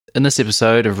In this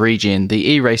episode of Regen,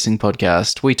 the e-racing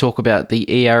podcast, we talk about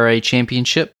the ERA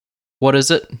Championship. What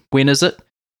is it? When is it?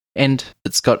 And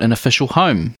it's got an official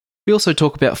home. We also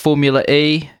talk about Formula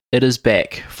E. It is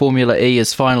back. Formula E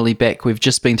is finally back. We've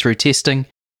just been through testing.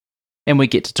 And we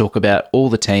get to talk about all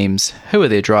the teams, who are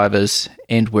their drivers,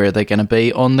 and where they're going to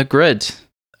be on the grid.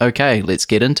 Okay, let's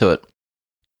get into it.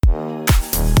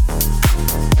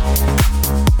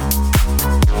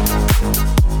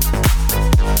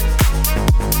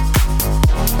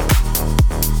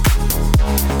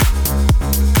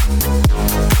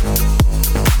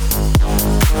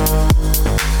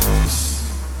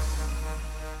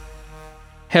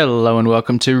 Hello and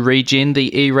welcome to Regen,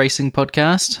 the e-racing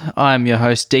podcast. I'm your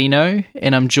host Dino,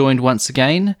 and I'm joined once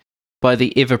again by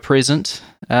the ever-present,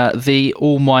 the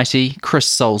almighty Chris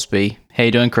Soulsby. How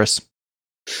you doing, Chris?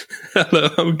 Hello,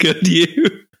 I'm good. You?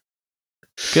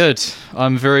 Good.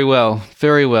 I'm very well.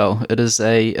 Very well. It is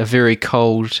a very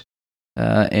cold,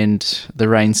 and the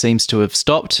rain seems to have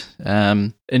stopped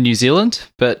in New Zealand.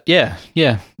 But yeah,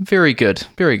 very good.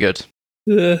 Very good.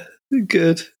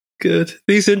 Good.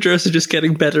 These intros are just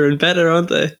getting better and better, aren't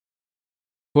they?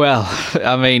 Well,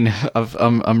 I mean,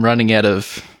 I'm running out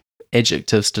of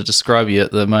adjectives to describe you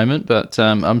at the moment, but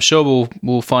I'm sure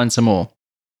we'll find some more.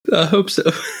 I hope so.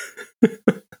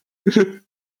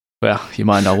 Well, you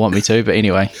might not want me to, but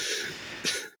anyway.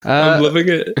 I'm loving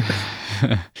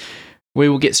it. We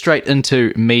will get straight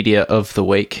into media of the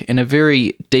week in a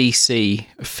very DC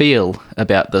feel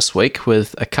about this week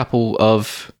with a couple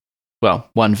of, well,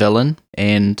 one villain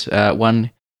and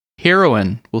one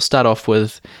heroine. We'll start off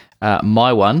with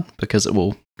my one, because it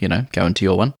will, go into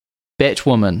your one.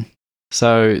 Batwoman.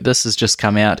 So this has just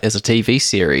come out as a TV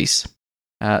series.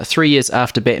 3 years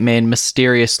after Batman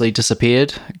mysteriously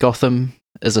disappeared, Gotham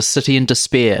is a city in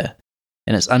despair,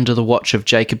 and it's under the watch of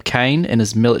Jacob Kane and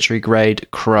his military-grade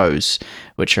Crows,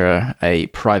 which are a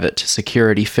private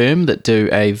security firm that do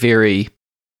a very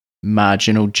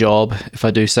marginal job, if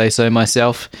I do say so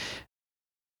myself.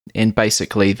 And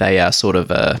basically they are sort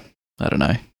of a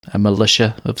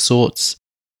militia of sorts.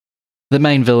 The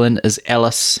main villain is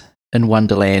Alice in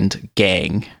Wonderland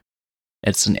gang.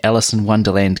 It's an Alice in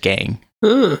Wonderland gang.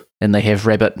 And they have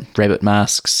rabbit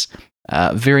masks.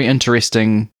 Very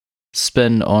interesting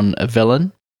spin on a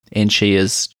villain. And she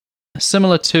is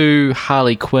similar to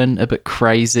Harley Quinn, a bit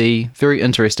crazy. Very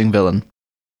interesting villain.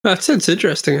 That sounds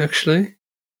interesting, actually.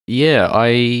 Yeah,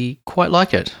 I quite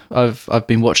like it. I've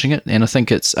been watching it, and I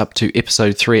think it's up to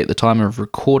episode 3 at the time of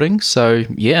recording. So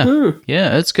yeah,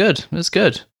 it's good. It's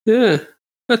good. Yeah,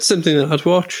 that's something that I'd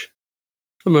watch.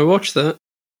 I might watch that.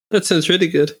 That sounds really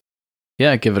good.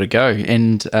 Yeah, give it a go.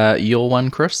 And your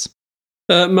one, Chris?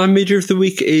 My media of the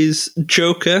week is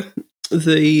Joker,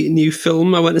 the new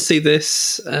film. I went to see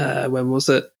this. When was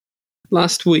it?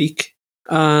 Last week.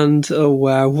 And oh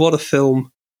wow, what a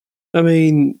film! I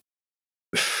mean,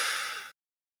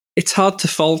 it's hard to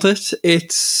fault it.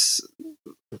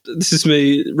 This is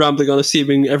me rambling on,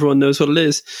 assuming everyone knows what it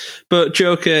is. But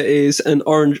Joker is an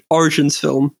origins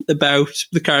film about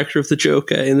the character of the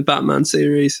Joker in the Batman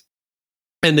series.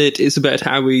 And it is about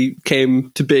how he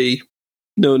came to be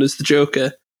known as the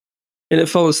Joker. And it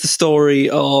follows the story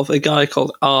of a guy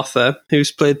called Arthur,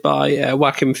 who's played by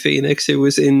Joaquin Phoenix, who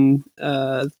was in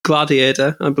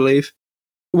Gladiator, I believe.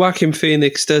 Joaquin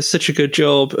Phoenix does such a good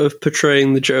job of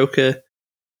portraying the Joker.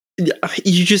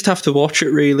 You just have to watch it,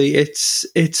 really.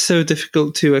 It's so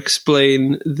difficult to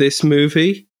explain this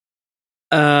movie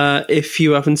if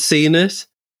you haven't seen it,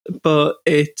 but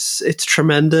it's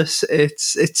tremendous.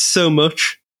 It's so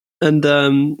much, and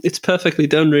it's perfectly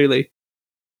done, really.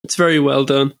 It's very well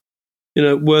done.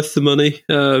 Worth the money.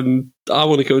 I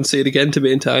want to go and see it again, to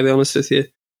be entirely honest with you.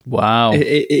 Wow.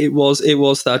 It was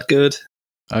that good.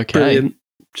 Okay. Brilliant.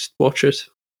 Just watch it.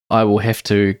 I will have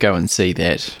to go and see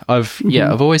that. I've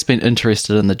always been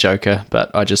interested in the Joker, but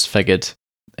I just figured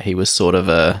he was sort of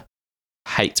a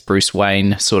hates Bruce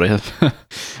Wayne sort of.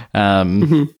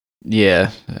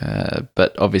 Yeah,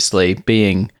 but obviously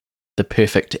being the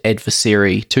perfect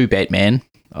adversary to Batman,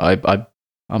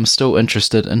 I'm still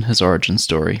interested in his origin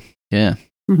story. Yeah.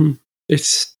 Mm-hmm.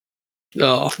 It's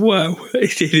wow!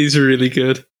 It is really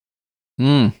good.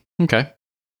 Okay.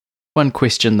 One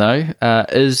question though: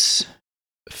 is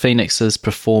Phoenix's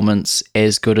performance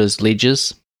as good as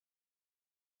Ledger's?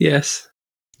 Yes.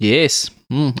 Yes.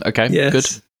 Okay. Yes.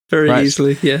 Good. Very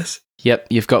easily. Yes. Yep.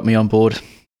 You've got me on board.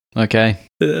 Okay.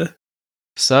 Yeah.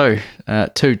 So, 2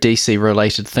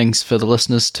 DC-related things for the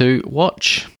listeners to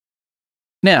watch.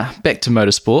 Now, back to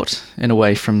motorsport and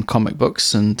away from comic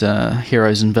books and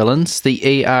heroes and villains. The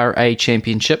ERA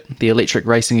Championship, the Electric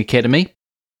Racing Academy.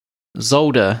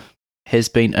 Zolder has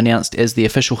been announced as the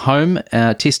official home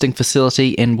testing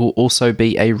facility and will also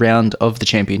be a round of the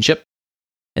championship.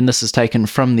 And this is taken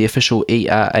from the official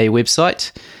ERA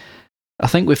website. I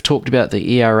think we've talked about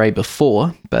the ERA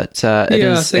before, but it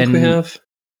is we have.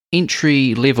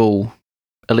 Entry-level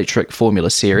electric formula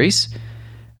series.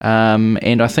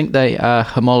 And I think they are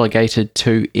homologated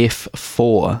to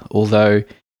F4, although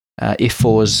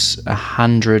F4 is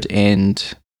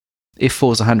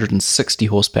 160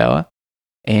 horsepower,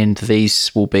 and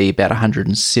these will be about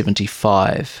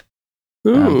 175.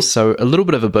 So a little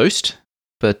bit of a boost,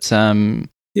 but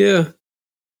yeah,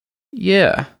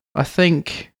 I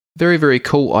think very, very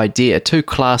cool idea. 2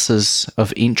 classes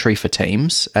of entry for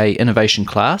teams: a innovation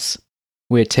class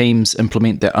where teams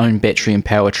implement their own battery and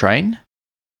powertrain,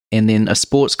 and then a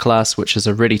sports class, which is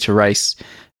a ready-to-race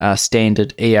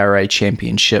standard ERA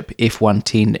championship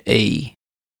F110E.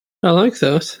 I like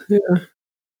that, yeah.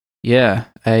 Yeah,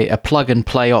 a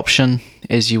plug-and-play option,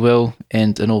 as you will,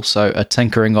 and also a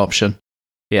tinkering option.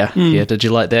 Yeah, did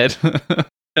you like that?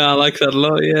 Yeah, I like that a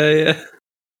lot, yeah.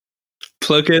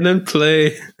 Plug in and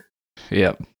play.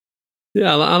 Yep.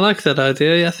 Yeah, I like that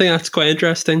idea. Yeah, I think that's quite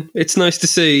interesting. It's nice to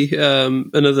see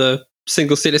another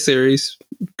single-seater series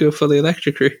go fully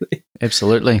electric, really.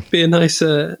 Absolutely. Be a nice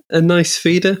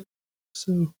feeder.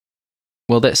 So,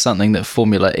 well, that's something that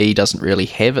Formula E doesn't really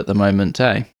have at the moment,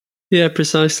 eh? Yeah,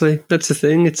 precisely. That's the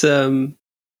thing. It's the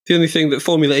only thing that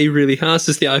Formula E really has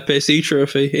is the iPace E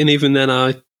trophy, and even then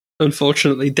I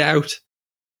unfortunately doubt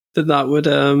that would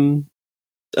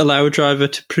allow a driver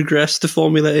to progress to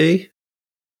Formula E.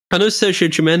 I know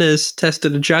Sergio Jimenez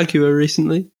tested a Jaguar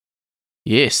recently.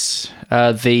 Yes,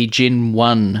 the Gen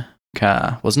 1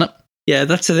 car, wasn't it? Yeah,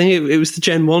 that's the thing. It was the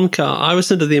Gen 1 car. I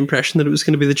was under the impression that it was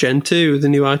going to be the Gen 2, the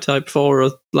new I-Type 4,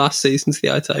 or last season's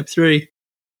the I-Type 3.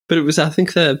 But it was, I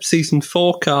think, the Season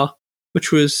 4 car,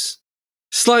 which was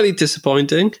slightly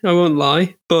disappointing, I won't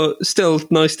lie, but still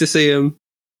nice to see him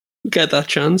get that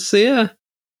chance. So, yeah.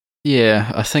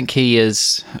 Yeah, I think he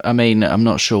is. I mean, I'm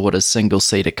not sure what his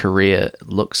single-seater career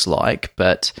looks like,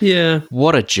 but yeah,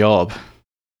 what a job.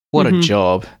 What a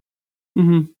job.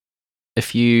 Mm-hmm.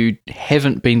 If you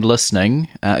haven't been listening,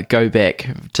 go back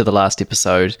to the last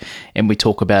episode and we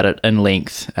talk about it in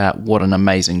length. What an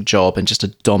amazing job and just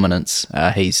a dominance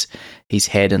he's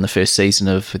had in the first season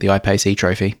of the iPace E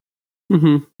Trophy.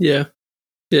 Mm-hmm. Yeah,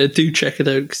 do check it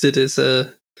out because it is. I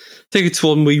think it's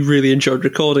one we really enjoyed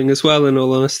recording as well. In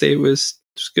all honesty, it was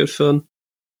good fun.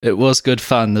 It was good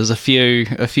fun. There's a few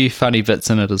funny bits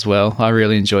in it as well. I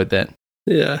really enjoyed that.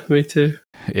 Yeah, me too.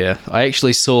 Yeah, I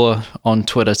actually saw on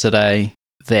Twitter today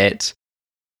that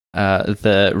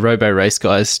the Robo Race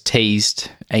guys teased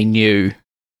a new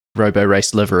Robo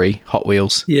Race livery, Hot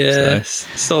Wheels. Yes,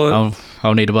 so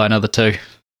I'll need to buy another 2.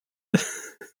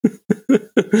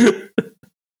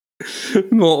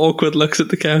 More awkward looks at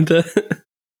the counter.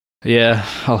 Yeah,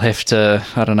 I'll have to,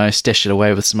 I don't know, stash it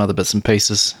away with some other bits and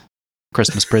pieces.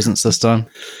 Christmas presents this time.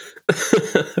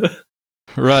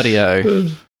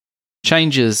 Rightio.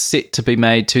 Changes set to be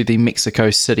made to the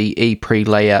Mexico City E-Prix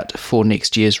layout for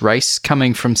next year's race,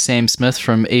 coming from Sam Smith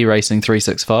from eRacing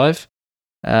 365.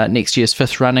 Next year's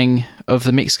 5th running of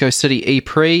the Mexico City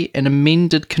E-Prix, an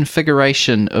amended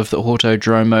configuration of the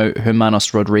Autodromo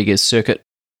Hermanos Rodriguez circuit,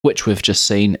 which we've just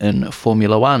seen in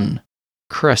Formula One.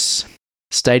 Chris,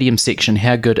 stadium section,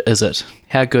 how good is it?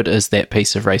 How good is that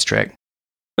piece of racetrack?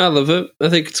 I love it. I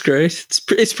think it's great.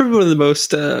 It's probably one of the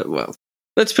most,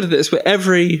 let's put it this way,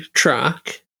 every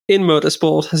track in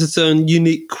motorsport has its own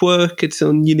unique quirk, its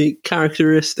own unique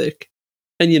characteristic.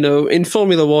 And, in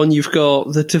Formula One, you've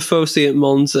got the Tifosi at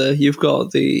Monza, you've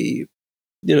got the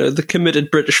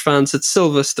committed British fans at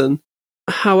Silverstone.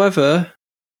 However,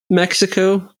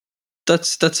 Mexico,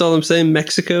 that's all I'm saying,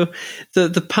 Mexico,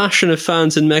 the passion of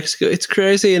fans in Mexico, it's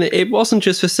crazy. And it wasn't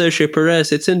just for Sergio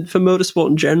Perez, it's for motorsport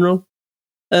in general.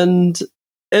 And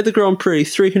at the Grand Prix,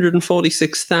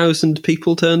 346,000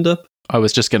 people turned up. I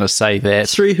was just going to say that.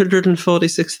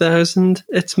 346,000.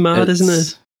 It's mad, isn't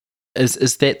it?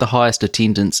 Is that the highest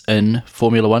attendance in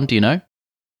Formula One? Do you know?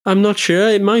 I'm not sure.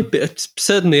 It might be. It's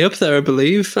certainly up there, I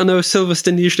believe. I know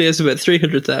Silverstone usually has about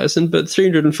 300,000, but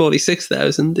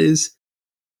 346,000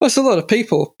 that's a lot of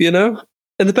people, And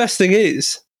the best thing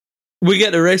is, we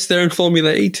get to race there in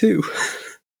Formula E too.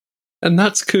 And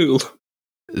that's cool.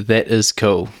 That is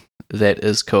cool. That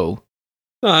is cool.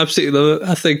 I absolutely love it.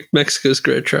 I think Mexico's a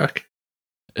great track.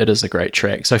 It is a great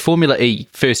track. So Formula E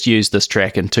first used this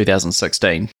track in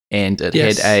 2016, and it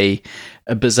had a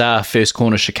bizarre first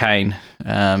corner chicane,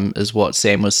 is what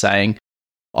Sam was saying.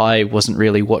 I wasn't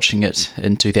really watching it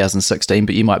in 2016,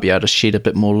 but you might be able to shed a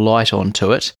bit more light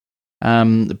onto it.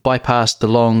 bypassed the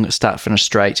long start-finish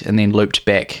straight and then looped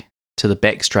back to the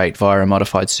back straight via a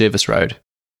modified service road.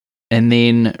 And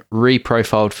then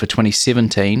reprofiled for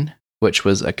 2017, which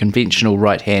was a conventional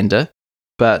right-hander,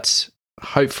 but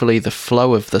hopefully the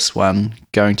flow of this one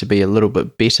going to be a little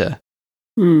bit better.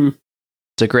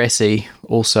 De Grassi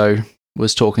also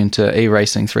was talking to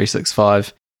eRacing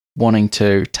 365, wanting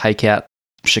to take out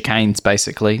chicanes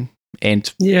basically,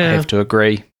 and I have to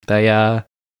agree. They are,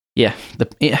 a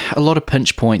lot of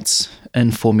pinch points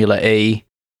in Formula E.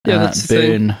 That's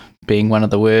Burn being one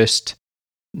of the worst.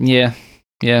 Yeah,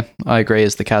 I agree.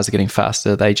 As the cars are getting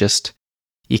faster, they just,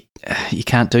 you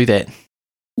can't do that.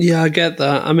 Yeah, I get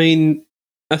that. I mean,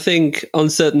 I think on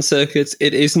certain circuits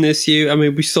it is an issue. I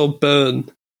mean, we saw Burn.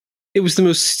 It was the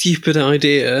most stupid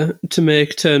idea to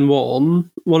make turn one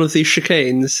of these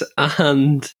chicanes,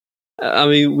 and I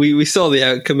mean, we saw the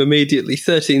outcome immediately.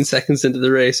 13 seconds into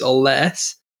the race or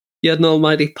less, you had an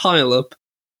almighty pile-up.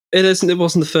 It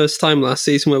wasn't the first time last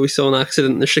season where we saw an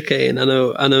accident in the chicane. I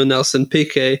know Nelson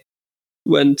Piquet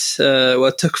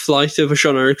took flight over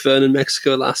Jean-Eric Vergne in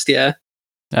Mexico last year.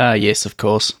 Yes, of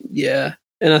course. Yeah,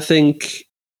 and I think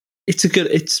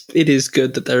it is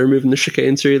good that they're removing the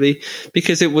chicanes, really,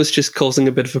 because it was just causing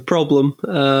a bit of a problem.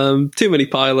 Too many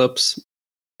pile-ups,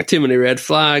 too many red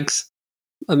flags.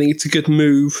 I think it's a good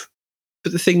move.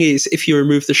 But the thing is, if you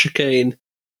remove the chicane,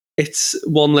 it's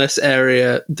one less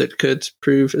area that could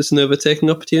prove as an overtaking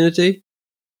opportunity.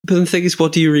 But the thing is,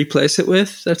 what do you replace it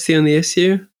with? That's the only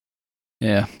issue.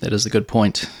 Yeah, that is a good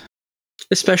point.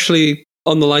 Especially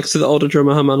on the likes of the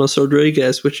Autodromo Hermanos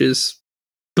Rodriguez, which is,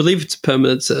 I believe it's a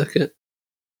permanent circuit.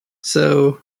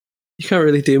 So you can't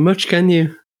really do much, can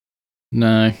you?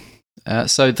 No.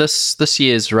 So this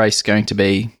year's race going to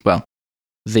be, well,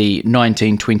 the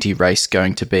 1920 race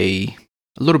going to be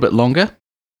a little bit longer,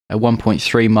 a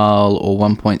 1.3 mile or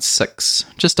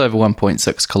 1.6, just over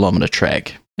 1.6 kilometre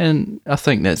track. And I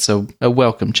think that's a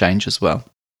welcome change as well.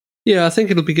 Yeah, I think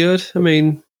it'll be good. I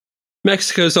mean,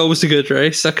 Mexico's always a good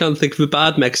race. I can't think of a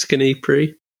bad Mexican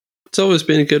E-Prix. It's always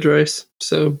been a good race.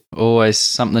 So always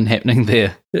something happening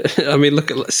there. I mean, look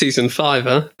at season 5,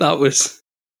 huh? That was,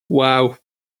 wow.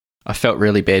 I felt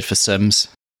really bad for Sims.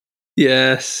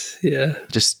 Yes, yeah.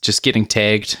 Just getting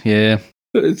tagged, yeah.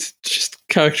 It's just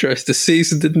characterised the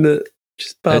season, didn't it?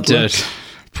 Just bad luck. Did.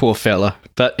 Poor fella.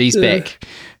 But he's back.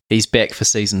 He's back for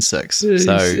season 6.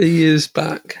 So he is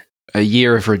back. A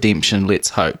year of redemption, let's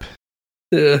hope.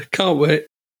 Yeah, can't wait.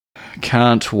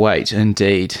 Can't wait,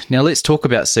 indeed. Now let's talk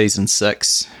about season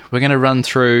 6. We're going to run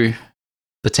through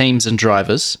the teams and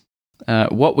drivers,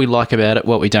 what we like about it,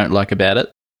 what we don't like about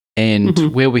it,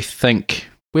 and where we think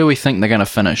they're going to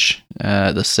finish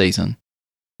this season.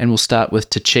 And we'll start with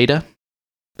Techeetah.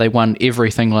 They won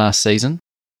everything last season.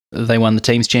 They won the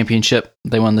team's championship.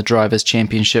 They won the drivers'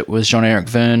 championship with Jean-Eric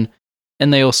Vergne.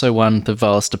 And they also won the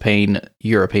Valstapine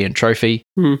European Trophy,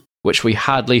 which we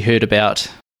hardly heard about,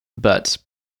 but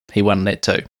he won that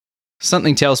too.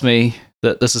 Something tells me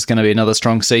that this is going to be another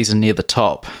strong season near the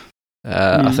top.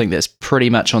 I think that's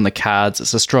pretty much on the cards.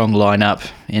 It's a strong lineup.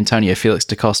 Antonio Felix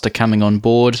da Costa coming on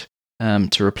board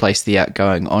to replace the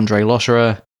outgoing Andre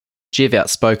Lotterer. Jev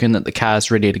outspoken that the car's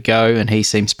ready to go, and he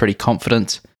seems pretty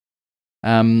confident.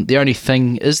 The only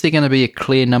thing, is there going to be a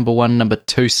clear number 1, number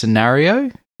 2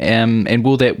 scenario? And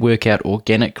will that work out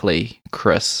organically,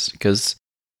 Chris? Because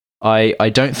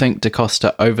I don't think da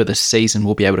Costa over the season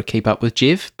will be able to keep up with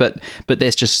Jev, but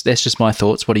that's just my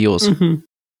thoughts. What are yours?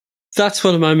 That's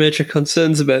one of my major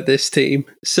concerns about this team.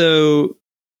 So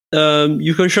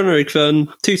you've got Jean-Eric Vergne,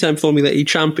 2-time Formula E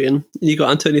champion, and you've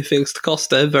got Antonio Felix da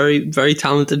Costa, very, very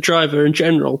talented driver in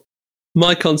general.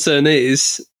 My concern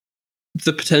is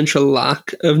the potential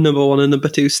lack of number 1 and number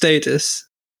 2 status.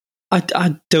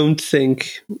 I don't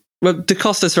think... Well, da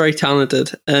Costa's very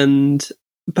talented,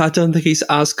 but I don't think he's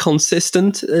as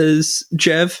consistent as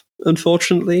Jev,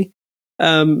 unfortunately.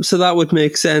 So that would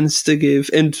make sense to give...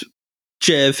 And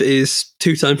Jev is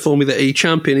 2-time Formula E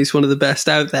champion. He's one of the best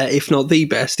out there, if not the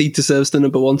best. He deserves the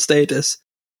number 1 status.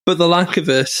 But the lack of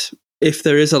it, if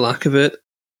there is a lack of it,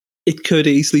 it could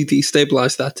easily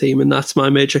destabilise that team, and that's my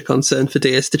major concern for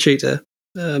DS Techeetah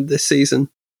this season.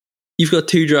 You've got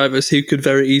 2 drivers who could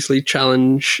very easily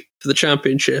challenge for the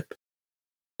championship,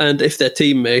 and if they're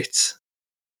teammates,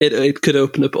 it could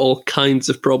open up all kinds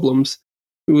of problems.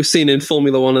 We've seen in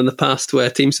Formula 1 in the past where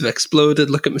teams have exploded.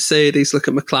 Look at Mercedes, look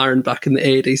at McLaren back in the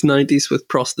 80s, 90s with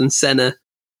Prost and Senna.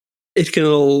 It can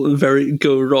all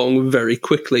go wrong very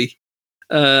quickly.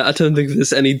 I don't think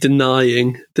there's any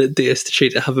denying that DS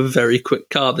Techeetah have a very quick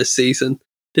car this season.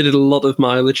 They did a lot of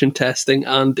mileage and testing,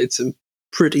 and did some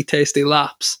pretty tasty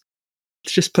laps.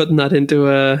 It's just putting that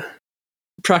into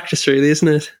practice, really, isn't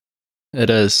it? It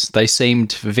is. They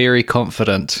seemed very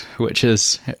confident, which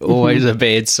is always a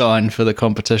bad sign for the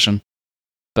competition.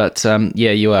 But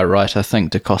yeah, you are right. I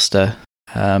think Da Costa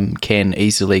can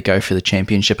easily go for the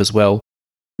championship as well.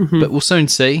 But we'll soon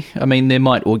see. I mean, there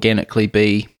might organically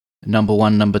be number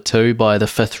 1, number 2 by the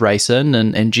 5th race in,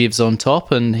 and Jev's on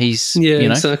top, and he's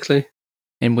exactly.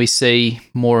 And we see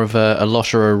more of a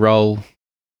Lotterer role.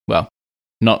 Well,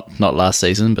 not last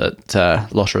season, but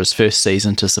Lotterer's first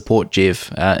season to support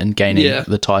Jev in gaining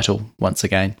the title once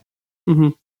again.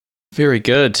 Very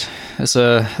good. It's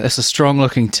a strong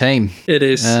looking team. It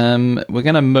is. We're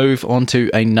going to move on to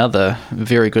another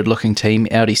very good looking team,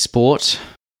 Audi Sport.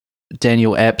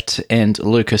 Daniel Abt and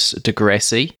Lucas de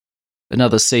Grassi.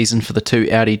 Another season for the 2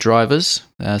 Audi drivers,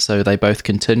 so they both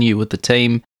continue with the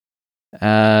team.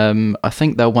 I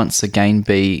think they'll once again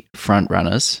be front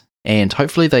runners, and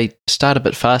hopefully they start a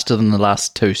bit faster than the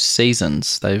last 2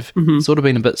 seasons. They've sort of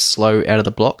been a bit slow out of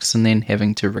the blocks and then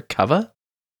having to recover.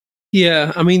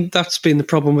 Yeah, I mean, that's been the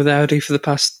problem with Audi for the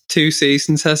past 2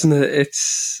 seasons, hasn't it?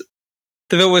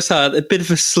 They've always had a bit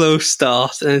of a slow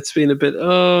start, and it's been a bit,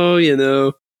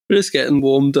 we're just getting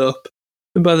warmed up.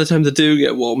 And by the time they do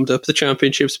get warmed up, the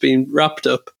championship's been wrapped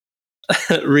up,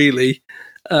 really.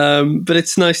 But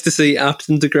it's nice to see Abt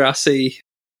and de Grassi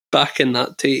back in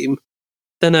that team.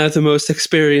 They're now the most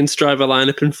experienced driver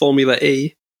lineup in Formula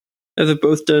E. They've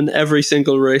both done every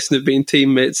single race and have been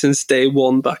teammates since day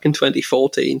one back in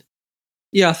 2014.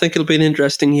 Yeah, I think it'll be an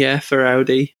interesting year for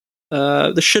Audi.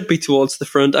 They should be towards the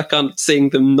front. I can't see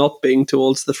them not being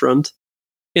towards the front.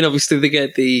 And obviously they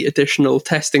get the additional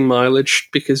testing mileage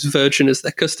because Virgin is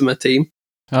their customer team.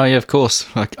 Oh yeah, of course.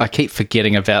 I keep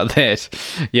forgetting about that.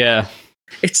 Yeah.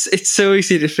 It's so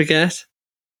easy to forget.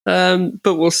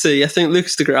 But we'll see. I think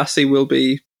Lucas de Grassi will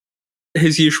be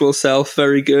his usual self,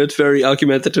 very good, very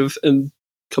argumentative, and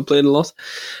complain a lot.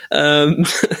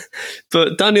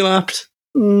 But Daniel Abt,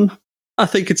 I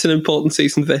think it's an important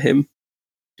season for him.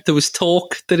 There was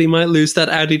talk that he might lose that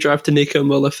Audi drive to Nico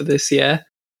Muller for this year.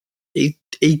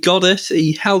 He got it,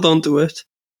 he held on to it,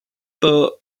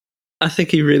 but I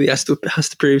think he really has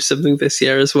to prove something this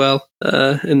year as well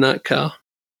in that car.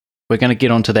 We're going to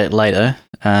get onto that later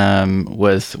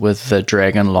with the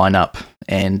Dragon lineup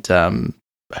and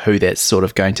who that's sort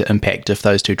of going to impact if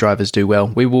those 2 drivers do well.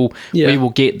 We will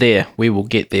get there. We will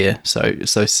get there. So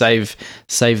save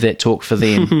that talk for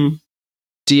them.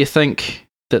 Do you think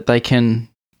that they can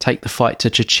take the fight to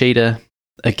Chichita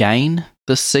again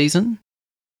this season?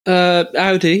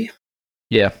 Audi?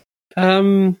 Yeah.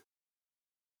 No.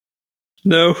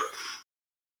 No.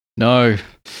 No.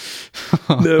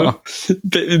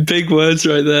 Big words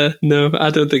right there. No, I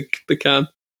don't think they can.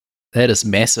 That is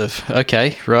massive.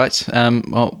 Okay, right.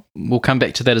 Well, we'll come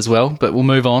back to that as well, but we'll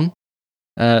move on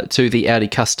to the Audi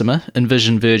customer,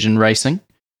 Envision Virgin Racing.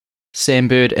 Sam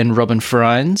Bird and Robin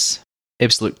Freins,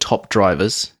 absolute top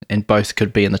drivers, and both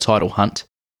could be in the title hunt.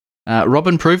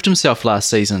 Robin proved himself last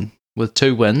season with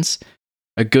 2 wins,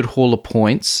 a good haul of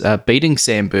points, beating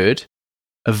Sam Bird,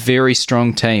 a very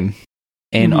strong team.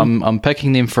 And I'm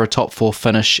picking them for a top 4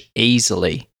 finish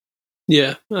easily.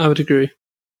 Yeah, I would agree.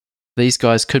 These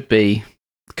guys could be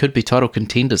title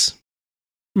contenders.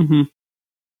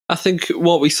 I think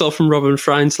what we saw from Robin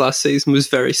Freins last season was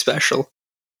very special.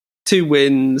 2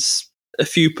 wins, a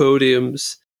few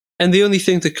podiums, and the only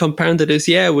thing that compounded his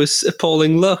year was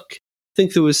appalling luck. I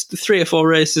think there was 3 or 4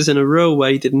 races in a row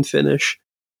where he didn't finish,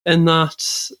 and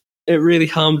that it really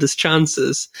harmed his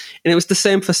chances. And it was the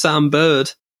same for Sam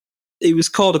Bird. He was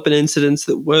caught up in incidents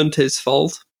that weren't his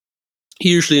fault,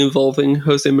 usually involving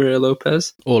Jose Maria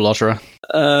Lopez. Or Lotterer.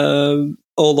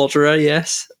 Or Lotterer,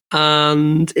 yes.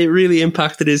 And it really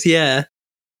impacted his year.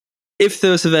 If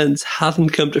those events hadn't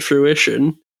come to fruition,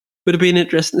 it would have been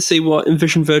interesting to see what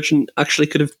Envision Virgin actually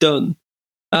could have done.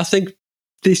 I think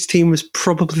this team was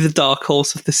probably the dark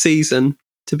horse of the season,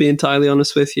 to be entirely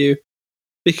honest with you.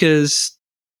 Because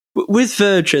with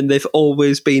Virgin, they've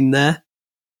always been there.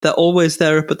 They're always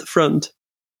there up at the front.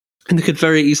 And they could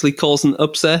very easily cause an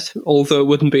upset, although it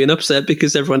wouldn't be an upset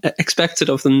because everyone expects it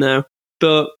of them now.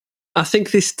 But I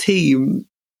think this team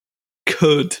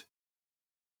could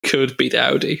beat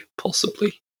Audi,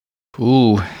 possibly.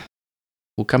 Ooh.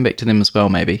 We'll come back to them as well,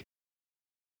 maybe.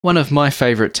 One of my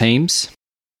favourite teams,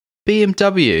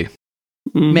 BMW.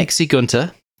 Maxi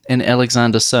Gunter and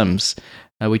Alexander Sims.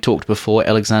 We talked before,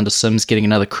 Alexander Sims getting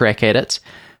another crack at it.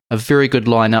 A very good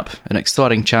lineup, an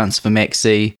exciting chance for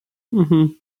Maxi.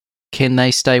 Can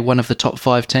they stay one of the top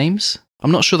 5 teams?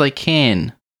 I'm not sure they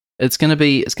can. It's going to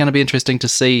be interesting to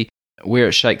see where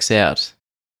it shakes out.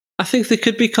 I think they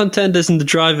could be contenders in the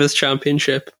Drivers'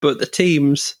 Championship, but the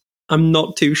teams, I'm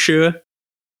not too sure.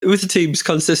 with the teams,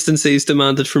 consistency is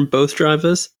demanded from both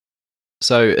drivers.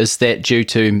 So is that due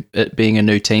to it being a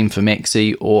new team for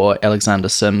Maxi, or Alexander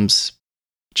Sims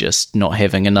just not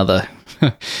having another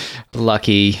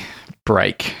lucky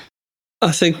break?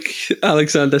 I think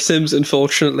Alexander Sims,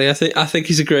 unfortunately, I think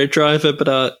he's a great driver, but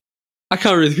I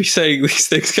can't really be saying these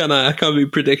things, can I? I can't be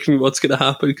predicting what's going to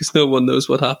happen because no one knows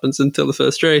what happens until the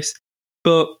first race.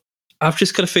 But I've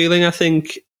just got a feeling, I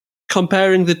think,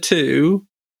 comparing the two,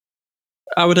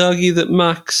 I would argue that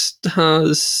Max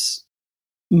has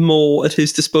more at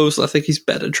his disposal. I think he's a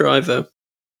better driver.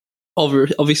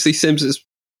 Obviously, Sims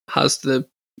has the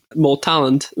more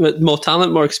talent,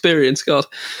 more experience. God,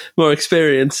 more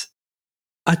experience.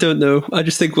 I don't know. I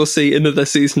just think we'll see another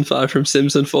season 5 from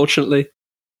Sims, unfortunately.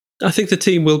 I think the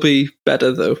team will be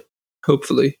better, though,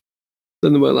 hopefully,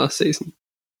 than they were last season.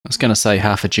 I was going to say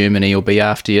half of Germany will be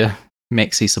after you,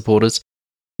 Maxi supporters.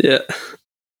 Yeah.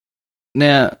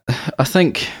 Now, I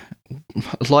think,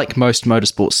 like most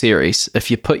motorsport series, if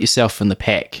you put yourself in the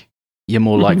pack, you're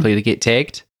more likely to get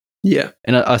tagged. Yeah.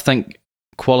 And I think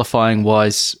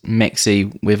qualifying-wise,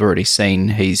 Maxi, we've already seen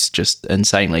he's just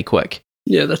insanely quick.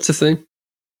 Yeah, that's the thing.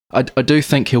 I do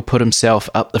think he'll put himself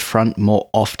up the front more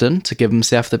often to give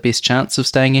himself the best chance of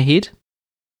staying ahead.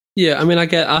 Yeah, I mean,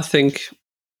 I think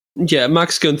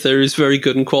Max Gunther is very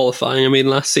good in qualifying. I mean,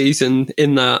 last season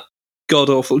in that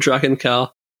god-awful Dragon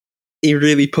car, he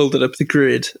really pulled it up the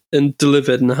grid and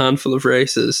delivered in a handful of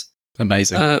races.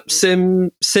 Amazing.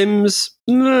 Sims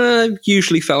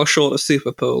usually fell short of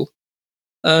Super Pole,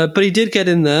 but he did get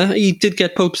in there. He did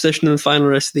get pole position in the final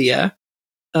race of the year.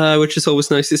 Which is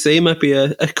always nice to see. It might be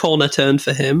a corner turn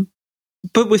for him.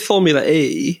 But with Formula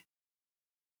E,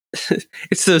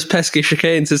 it's those pesky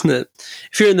chicanes, isn't it?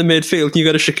 If you're in the midfield and you've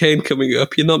got a chicane coming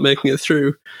up, you're not making it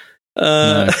through.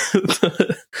 No.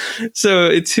 So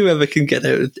it's whoever can get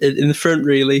out in the front,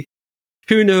 really.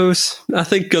 Who knows? I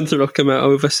think Gunther will come out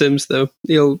over Sims, though.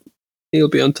 He'll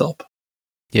be on top.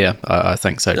 Yeah, I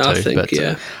think so too. I think, but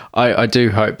yeah. I do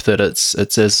hope that it's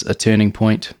as a turning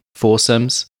point for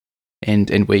Sims.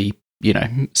 And we,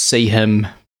 see him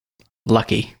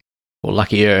lucky or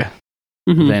luckier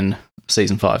than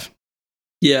season 5.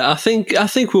 Yeah, I think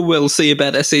we will see a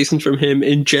better season from him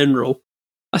in general.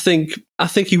 I think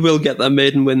he will get that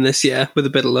maiden win this year with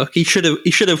a bit of luck. He should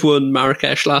have won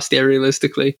Marrakesh last year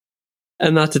realistically,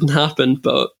 and that didn't happen.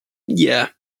 But yeah,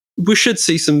 we should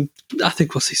see some. I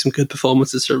think we'll see some good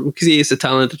performances from him because he is a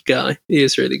talented guy. He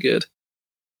is really good.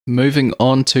 Moving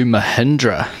on to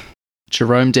Mahindra.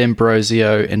 Jerome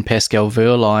D'Ambrosio and Pascal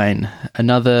Wehrlein.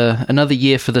 Another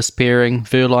year for this pairing.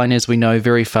 Wehrlein, as we know,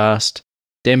 very fast.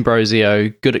 D'Ambrosio,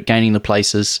 good at gaining the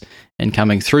places and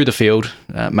coming through the field,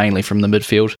 mainly from the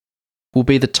midfield. Will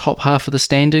be the top half of the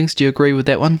standings. Do you agree with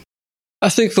that one? I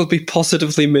think they'll be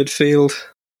positively midfield.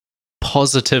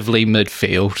 Positively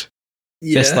midfield?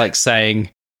 Yeah. That's like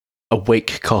saying a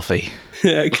weak coffee.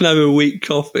 Yeah, can I have a weak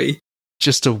coffee?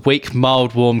 Just a weak,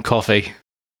 mild, warm coffee.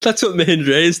 That's what Mahindra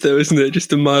is, though, isn't it?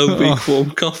 Just a mild, weak,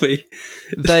 warm coffee.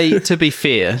 To be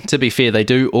fair, they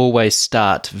do always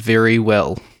start very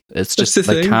well. It's just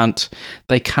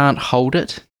they can't hold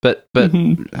it. But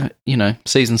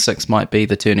season 6 might be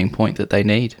the turning point that they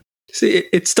need. See,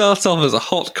 it starts off as a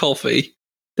hot coffee,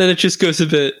 then it just goes a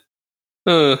bit.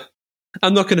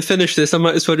 I'm not going to finish this. I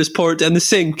might as well just pour it down the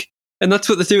sink. And that's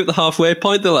what they do at the halfway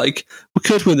point. They're like, we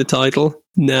could win the title.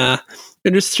 Nah,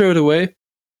 and just throw it away.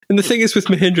 And the thing is with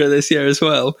Mahindra this year as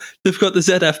well, they've got the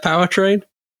ZF powertrain,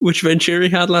 which Venturi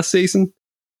had last season.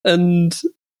 And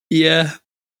yeah,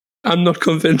 I'm not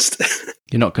convinced.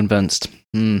 You're not convinced?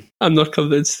 I'm not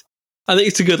convinced. I think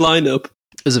it's a good lineup.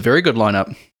 It's a very good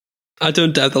lineup. I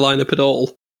don't doubt the lineup at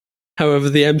all. However,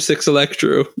 the M6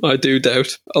 Electro, I do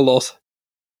doubt a lot.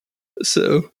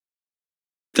 So,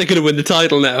 they're going to win the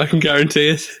title now, I can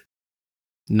guarantee it.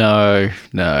 No.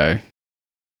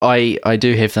 I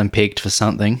do have them pegged for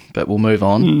something, but we'll move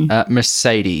on.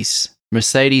 Mercedes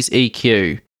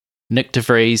EQ, Nick de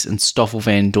Vries and Stoffel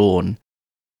van Dorn.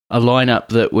 A lineup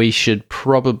that we should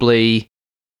probably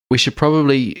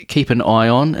keep an eye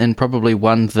on, and probably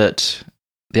one that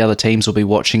the other teams will be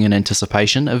watching in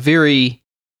anticipation.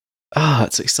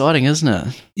 It's exciting, isn't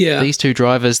it? Yeah. These two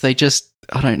drivers, they just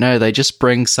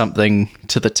bring something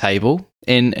to the table.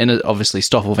 And obviously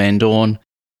Stoffel van Dorn,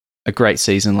 a great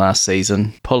season last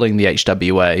season, pulling the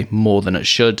HWA more than it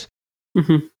should.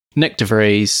 Mm-hmm. Nick de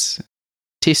Vries,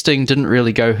 testing didn't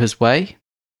really go his way,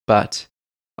 but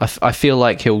I feel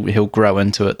like he'll grow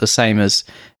into it, the same as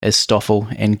Stoffel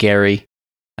and Gary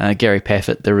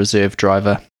Paffett, the reserve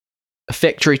driver. A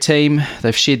factory team,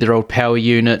 they've shared their old power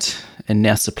unit and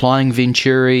now supplying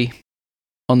Venturi.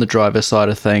 on the driver side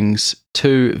of things,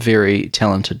 two very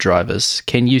talented drivers.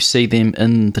 Can you see them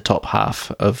in the top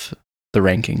half of the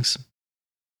rankings?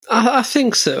 I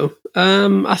think so.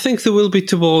 I think they will be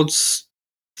towards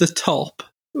the top.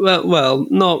 Well,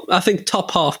 not. I think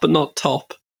top half, but not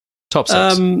top. Top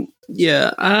six.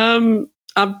 Yeah. I'm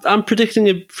predicting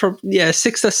it from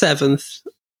 6th or 7th.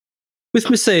 With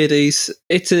Mercedes,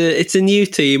 it's a new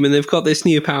team and they've got this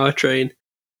new powertrain.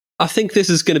 I think this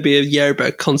is going to be a year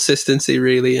about consistency,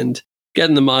 really, and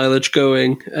getting the mileage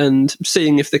going and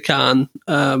seeing if they can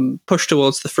push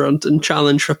towards the front and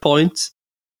challenge for points.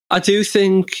 I do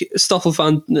think Stoffel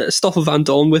van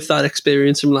Dorn, with that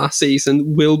experience from last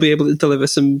season, will be able to deliver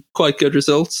some quite good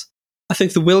results. I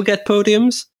think they will get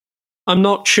podiums. I'm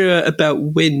not sure about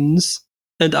wins,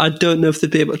 and I don't know if they'll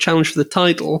be able to challenge for the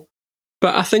title,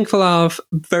 but I think they'll have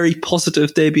a very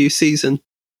positive debut season,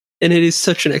 and it is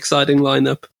such an exciting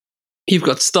lineup. You've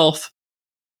got Stoff,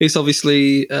 who's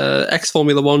obviously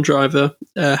ex-Formula 1 driver,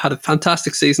 had a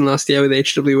fantastic season last year with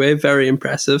HWA, very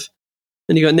impressive.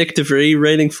 And you got Nick De Vries,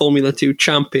 reigning Formula 2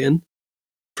 champion,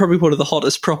 probably one of the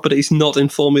hottest properties not in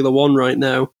Formula 1 right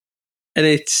now. And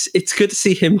it's good to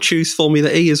see him choose Formula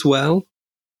E as well.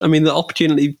 I mean, the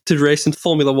opportunity to race in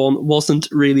Formula 1 wasn't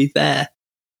really there.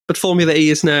 But Formula E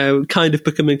is now kind of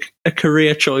becoming a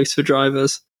career choice for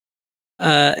drivers.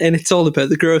 And it's all about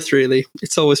the growth, really.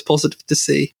 It's always positive to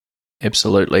see.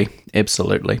 Absolutely.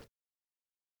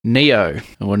 Neo,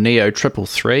 or Neo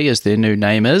 333 as their new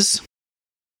name is.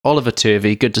 Oliver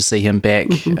Turvey, good to see him back.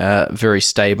 Very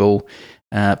stable,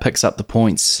 picks up the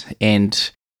points, and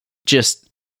just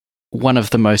one of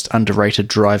the most underrated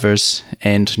drivers.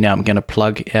 And now I'm going to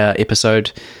plug our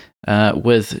episode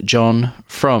with John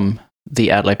from the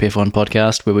Outlap F1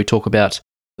 podcast, where we talk about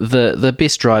the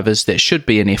best drivers that should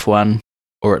be in F1,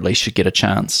 or at least should get a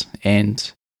chance.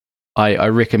 And I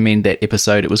recommend that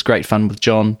episode. It was great fun with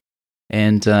John.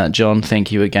 And John,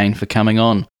 thank you again for coming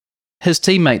on. His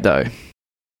teammate, though,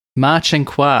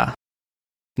 Marchinquois.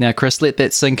 Now, Chris, let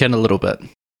that sink in a little bit.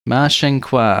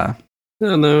 Marchinquois.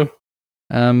 Oh, no.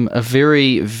 A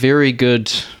very, very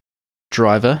good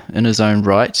driver in his own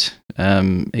right.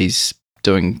 He's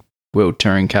doing world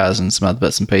touring cars and some other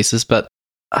bits and pieces. But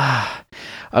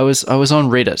I was on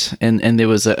Reddit and there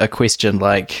was a question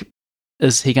like,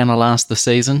 is he going to last the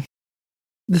season?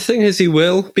 The thing is, he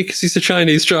will, because he's a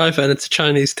Chinese driver and it's a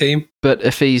Chinese team. But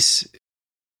if he's...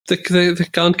 They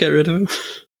can't get rid of him.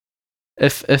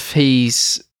 If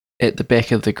he's at the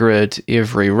back of the grid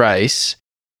every race,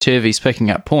 Turvey's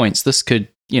picking up points, this could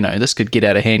get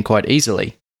out of hand quite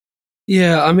easily.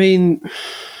 Yeah, I mean,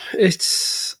 he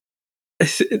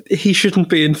shouldn't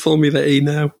be in Formula E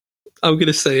now. I'm going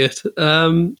to say it.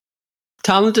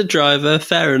 Talented driver,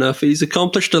 fair enough. He's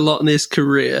accomplished a lot in his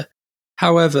career.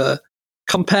 However,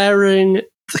 comparing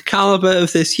the caliber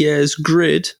of this year's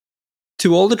grid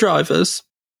to all the drivers,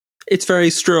 it's very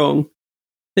strong.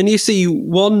 Then you see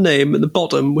one name at the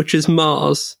bottom, which is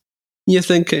Mars. You're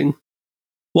thinking,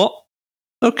 what?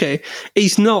 Okay,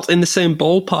 he's not in the same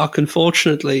ballpark,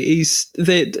 unfortunately.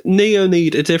 Neo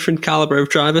need a different caliber of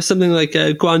driver, something like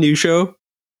Guan Yu Zhou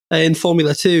in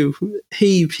Formula 2.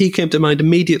 He came to mind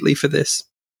immediately for this.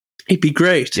 He'd be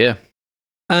great. Yeah.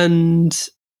 And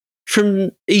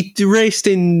he raced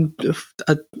in,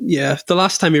 the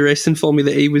last time he raced in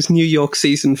Formula E was New York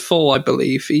season 4, I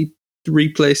believe. He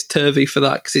replaced Turvey for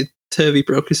that because Turvey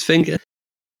broke his finger.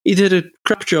 He did a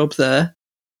crap job there.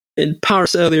 In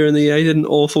Paris earlier in the year, he did an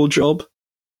awful job.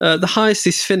 The highest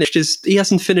he's finished he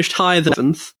hasn't finished higher than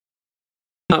 7th.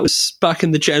 That was back in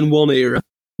the Gen 1 era,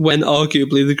 when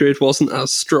arguably the grid wasn't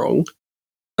as strong.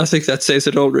 I think that says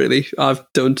it all, really. I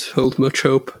don't hold much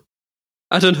hope.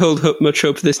 I don't hold much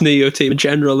hope for this Neo team in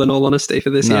general, in all honesty,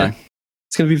 for this year.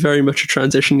 It's going to be very much a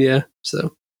transition year.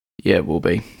 So, yeah, it will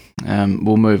be.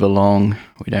 We'll move along.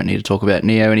 We don't need to talk about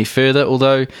Neo any further,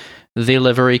 although their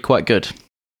livery quite good.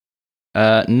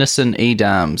 Nissan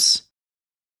Edams,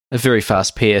 a very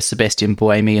fast pair, Sebastian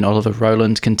Buemi and Oliver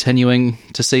Rowland, continuing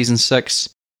to season 6.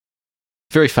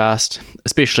 Very fast,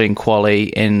 especially in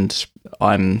quali, and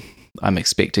I'm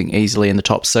expecting easily in the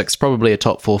top 6, probably a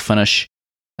top 4 finish.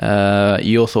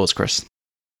 Your thoughts, Chris?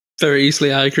 Very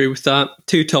easily, I agree with that.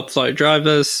 2 top flight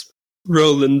drivers.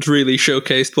 Rowland really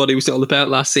showcased what he was all about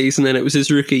last season, and it was his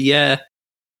rookie year.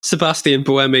 Sebastian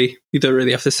Buemi, you don't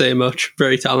really have to say much.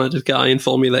 Very talented guy in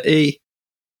Formula E.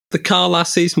 The car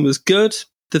last season was good.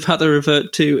 They've had to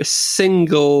revert to a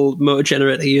single motor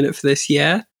generator unit for this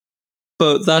year,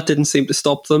 but that didn't seem to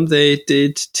stop them. They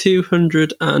did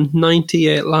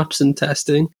 298 laps in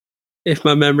testing, if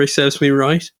my memory serves me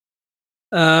right.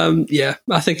 I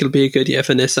think it'll be a good year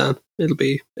for Nissan. It'll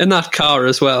be in that car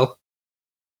as well.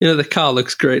 The car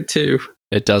looks great too.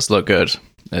 It does look good.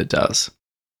 It does.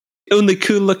 Only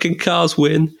cool-looking cars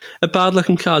win. A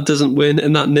bad-looking car doesn't win,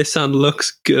 and that Nissan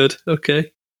looks good,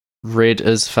 okay? Red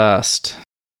is fast.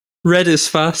 Red is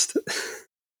fast.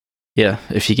 Yeah,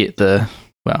 if you get the...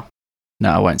 Well, no,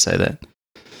 I won't say that.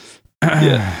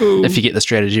 Yeah. If you get the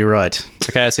strategy right.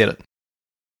 Okay, I said it.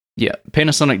 Yeah,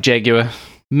 Panasonic Jaguar,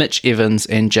 Mitch Evans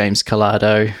and James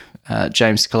Calado.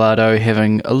 James Calado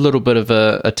having a little bit of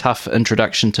a tough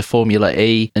introduction to Formula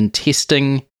E in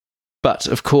testing. But,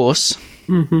 of course,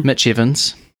 Mitch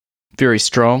Evans, very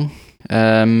strong.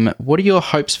 What are your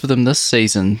hopes for them this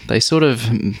season? They sort of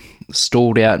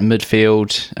stalled out in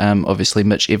midfield. Obviously,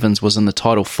 Mitch Evans was in the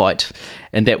title fight,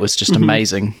 and that was just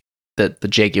amazing that the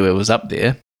Jaguar was up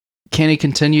there. Can he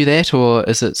continue that, or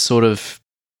is it sort of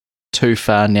too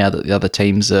far now that the other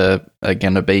teams are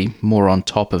going to be more on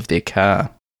top of their car?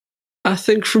 I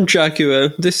think from Jaguar,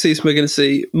 this season we're going to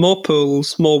see more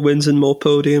poles, more wins and more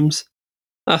podiums.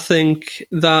 I think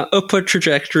that upward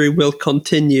trajectory will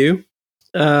continue.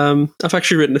 I've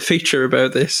actually written a feature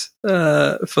about this,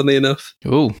 funnily enough.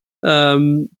 Ooh.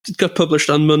 It got published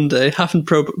on Monday. Haven't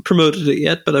promoted it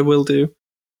yet, but I will do.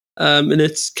 And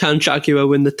it's Can Jaguar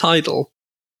win the title?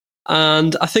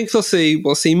 And I think we'll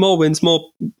see more wins, more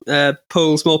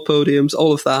poles, more podiums,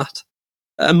 all of that.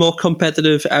 A more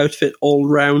competitive outfit all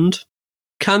round.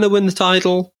 Can they win the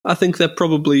title? I think they're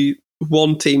probably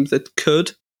one team that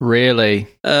could. Really?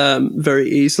 Very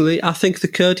easily. I think they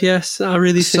could, yes. I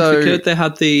really think they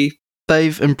could.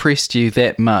 They've impressed you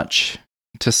that much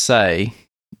to say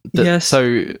that. Yes.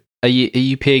 So are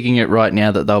you pegging it right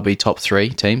now that they'll be top 3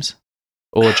 teams?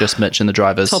 Or just Mitch and the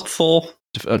drivers? Top 4.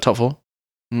 Top 4?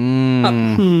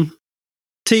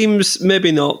 Teams,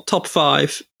 maybe not. Top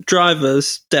 5.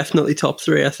 Drivers, definitely top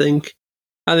 3, I think.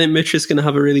 I think Mitch is going to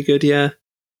have a really good year.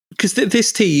 Because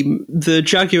this team, the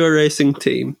Jaguar Racing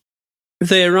team,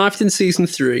 they arrived in season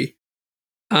 3,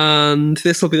 and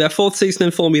this will be their 4th season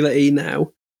in Formula E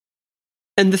now.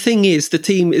 And the thing is, the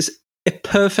team is a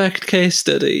perfect case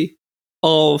study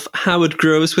of how it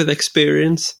grows with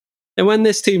experience. And when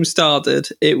this team started,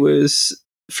 it was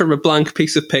from a blank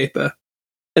piece of paper,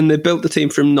 and they built the team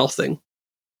from nothing.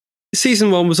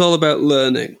 Season 1 was all about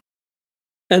learning,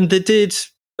 and they did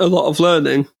a lot of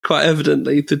learning, quite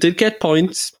evidently. They did get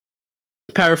points,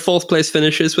 a pair of 4th place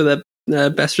finishes with their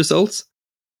best results.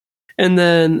 And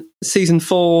then season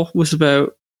 4 was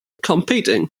about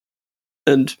competing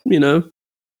and,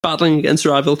 battling against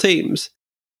rival teams.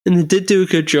 And they did do a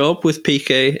good job with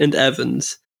Piquet and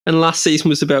Evans. And last season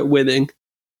was about winning.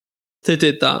 They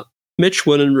did that. Mitch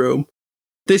won in Rome.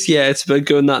 This year it's about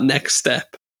going that next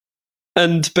step.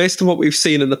 And based on what we've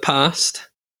seen in the past,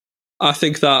 I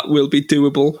think that will be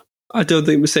doable. I don't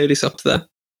think Mercedes up there.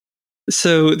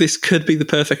 So this could be the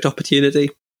perfect opportunity.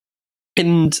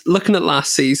 And looking at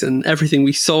last season, everything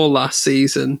we saw last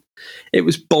season, it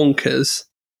was bonkers.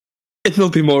 It will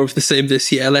be more of the same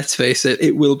this year, let's face it.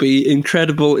 It will be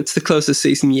incredible. It's the closest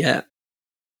season yet.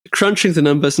 Crunching the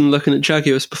numbers and looking at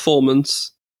Jaguar's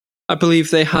performance, I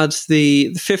believe they had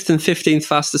the 5th and 15th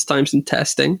fastest times in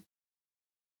testing.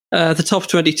 The top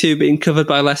 22 being covered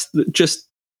by just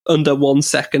under 1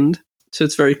 second. So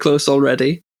it's very close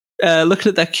already.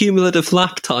 Looking at their cumulative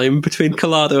lap time between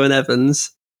Calado and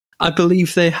Evans, I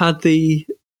believe they had I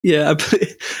believe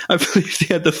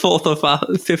they had the 4th or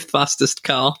 5th fastest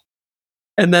car.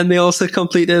 And then they also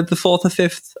completed the 4th or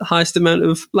 5th highest amount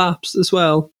of laps as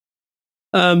well.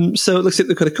 So it looks like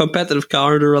they've got a competitive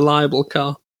car and a reliable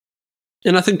car.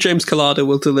 And I think James Calado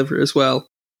will deliver as well.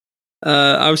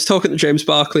 I was talking to James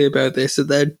Barclay about this at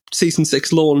their Season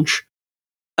 6 launch.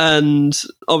 And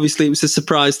obviously it was a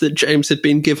surprise that James had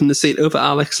been given the seat over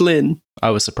Alex Lynn.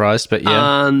 I was surprised, but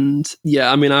yeah. And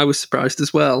yeah, I was surprised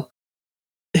as well.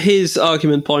 His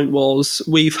argument point was,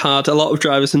 we've had a lot of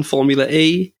drivers in Formula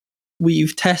E.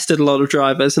 We've tested a lot of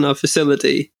drivers in our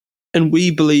facility. And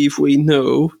we believe we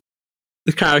know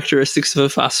the characteristics of a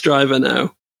fast driver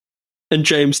now. And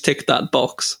James ticked that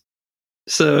box.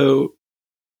 So,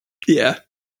 yeah,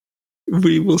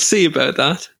 we will see about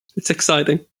that. It's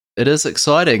exciting. It is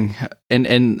exciting.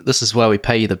 And this is why we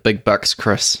pay you the big bucks,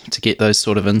 Chris, to get those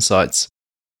sort of insights.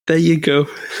 There you go.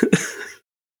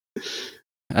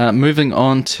 Moving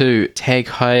on to Tag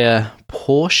Heuer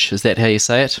Porsche. Is that how you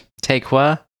say it? Tag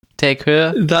Heuer? Tag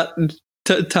Heuer?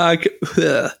 Tag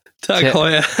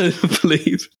Heuer, I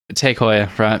believe. Tag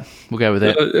Heuer, right. We'll go with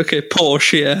that. Okay,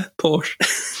 Porsche, yeah. Porsche.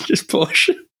 Just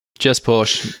Porsche. Just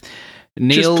Porsche.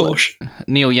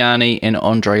 Neil Yanni and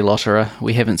Andre Lotterer.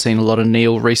 We haven't seen a lot of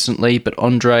Neil recently, but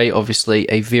Andre, obviously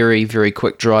a very, very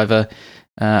quick driver,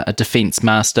 a defence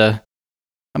master.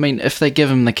 I mean, if they give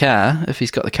him the car, if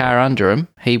he's got the car under him,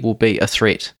 he will be a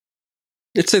threat.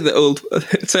 It's like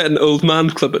it's like an old man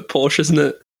club at Porsche, isn't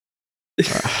it?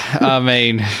 I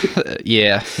mean,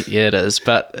 yeah, it is.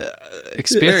 But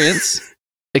experience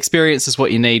is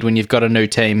what you need when you've got a new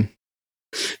team.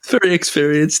 Very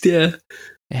experienced, yeah.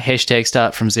 Hashtag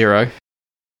start from zero.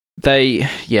 They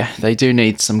do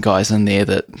need some guys in there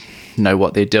that know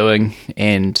what they're doing,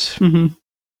 and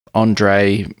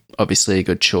Andre, obviously a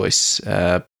good choice.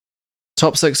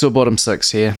 Top 6 or bottom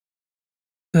 6 here?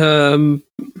 Bottom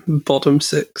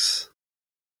 6.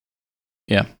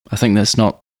 Yeah, I think that's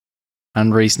not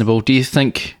unreasonable. Do you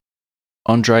think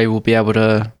Andre will be able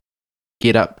to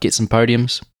get some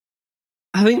podiums?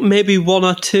 I think maybe 1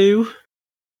 or 2,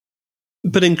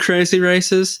 but in crazy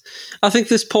races. I think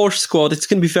this Porsche squad, it's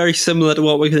going to be very similar to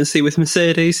what we're going to see with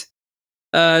Mercedes.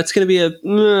 It's going to be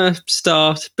a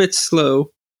start, bit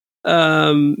slow,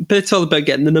 but it's all about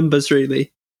getting the numbers,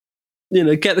 really.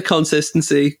 Get the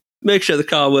consistency, make sure the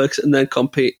car works, and then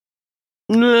compete.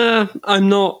 I'm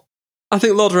not. I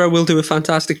think Lotterer will do a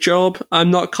fantastic job. I'm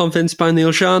not convinced by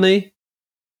Neil Jani.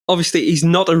 Obviously, he's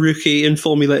not a rookie in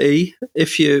Formula E,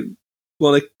 if you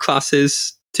want to class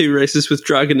his 2 races with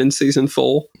Dragon in Season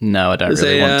 4. No, I don't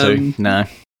really want to. No.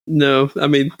 No, I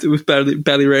mean, with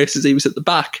belly races, he was at the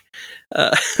back.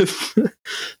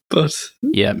 But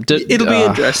yeah, it'll be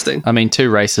interesting. I mean, 2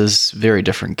 races, very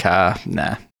different car.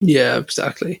 Nah. Yeah,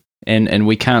 exactly. And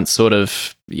we can't sort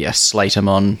of slate him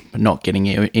on not getting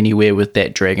anywhere with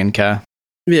that Dragon car.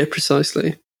 Yeah,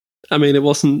 precisely. I mean, it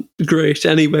wasn't great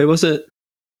anyway, was it?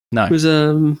 No. It was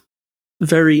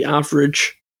very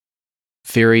average.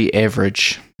 Very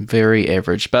average. Very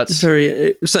average. But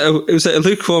it was a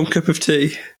lukewarm cup of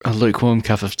tea. A lukewarm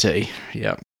cup of tea,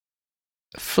 yeah.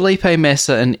 Felipe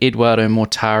Massa and Eduardo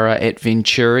Mortara at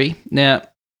Venturi. Now,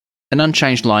 an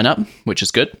unchanged lineup, which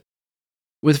is good.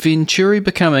 With Venturi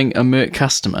becoming a Merc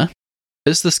customer,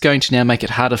 is this going to now make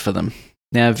it harder for them?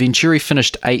 Now, Venturi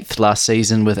finished 8th last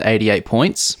season with 88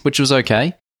 points, which was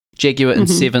okay. Jaguar in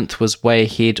 7th was way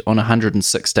ahead on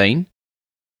 116.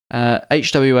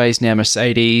 HWA is now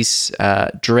Mercedes.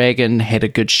 Dragon had a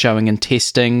good showing in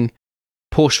testing.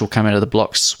 Porsche will come out of the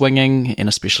blocks swinging, and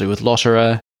especially with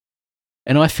Lotterer.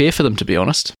 And I fear for them, to be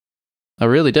honest. I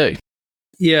really do.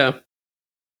 Yeah.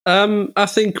 I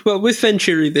think, with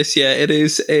Venturi this year,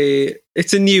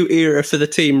 it's a new era for the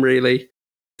team, really.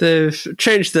 They've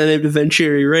changed their name to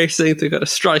Venturi Racing. They've got a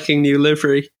striking new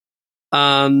livery.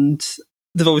 And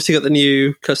they've obviously got the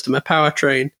new customer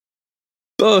powertrain.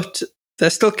 But they're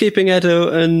still keeping Edo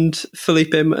and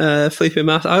Felipe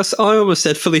Massa. I almost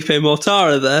said Felipe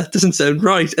Mortara there. Doesn't sound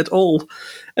right at all.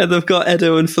 And they've got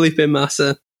Edo and Felipe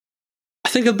Massa. I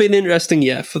think it'll be an interesting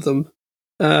year for them.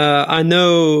 I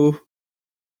know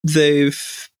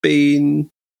they've been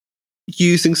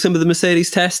using some of the Mercedes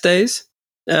test days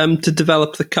to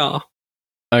develop the car.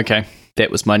 Okay, that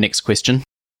was my next question.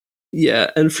 Yeah,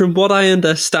 and from what I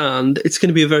understand, it's going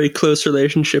to be a very close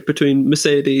relationship between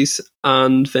Mercedes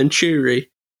and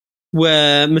Venturi,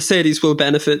 where Mercedes will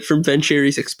benefit from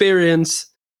Venturi's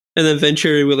experience, and then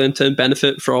Venturi will in turn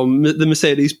benefit from the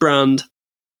Mercedes brand,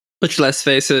 which, let's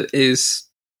face it, is,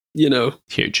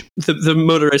 huge. The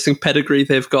motor racing pedigree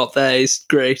they've got there is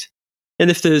great. And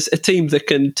if there's a team that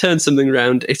can turn something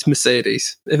around, it's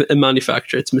Mercedes. A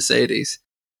manufacturer, it's Mercedes.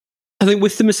 I think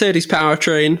with the Mercedes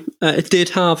powertrain, it did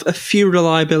have a few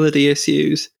reliability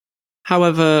issues.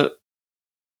 However,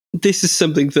 this is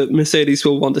something that Mercedes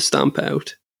will want to stamp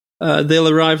out. They'll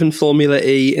arrive in Formula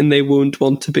E and they won't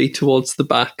want to be towards the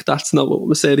back. That's not what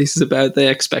Mercedes is about. They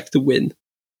expect to win.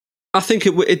 I think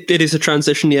it is a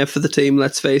transition year for the team,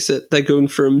 let's face it. They're going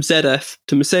from ZF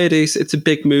to Mercedes. It's a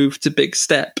big move. It's a big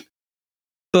step.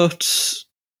 But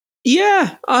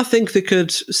yeah, I think they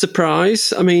could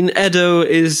surprise. I mean, Edo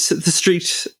is the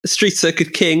street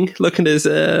circuit king. Look at his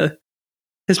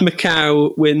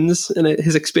Macau wins and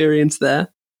his experience there.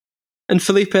 And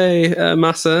Felipe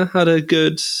Massa had a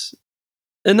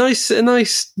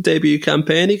nice debut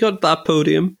campaign. He got that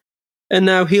podium, and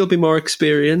now he'll be more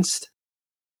experienced.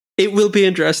 It will be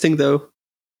interesting, though.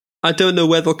 I don't know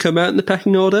where they'll come out in the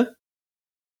pecking order.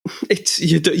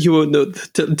 You won't know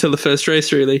until the first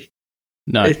race, really.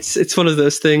 No, it's one of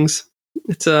those things.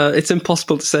 It's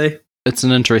impossible to say. It's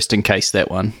an interesting case,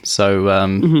 that one. So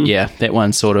yeah, that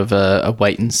one's sort of a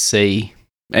wait and see,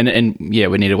 and yeah,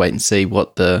 we need to wait and see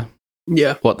what the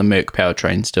Merc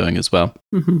powertrain's doing as well.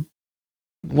 Mm-hmm.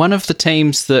 One of the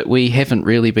teams that we haven't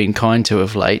really been kind to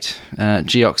of late,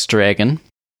 Geox Dragon.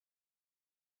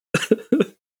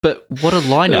 But what a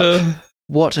lineup!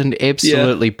 What an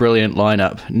absolutely brilliant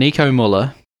lineup! Nico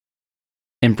Muller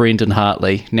and and Brendan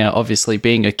Hartley. Now, obviously,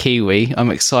 being a Kiwi,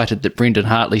 I'm excited that Brendan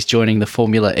Hartley's joining the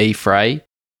Formula E fray.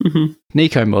 Mm-hmm.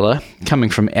 Nico Müller, coming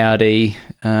from Audi,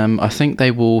 I think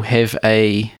they will have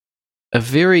a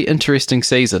very interesting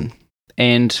season.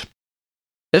 And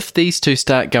if these two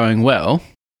start going well,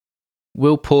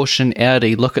 will Porsche and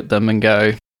Audi look at them and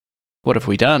go, what have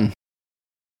we done?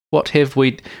 What have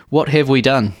we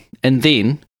done? And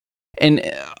then, and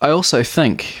I also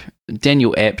think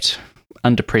Daniel Abt,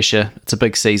 under pressure, it's a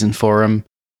big season for him.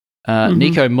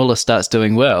 Nico Müller starts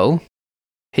doing well.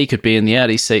 He could be in the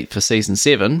Audi seat for season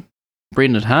 7.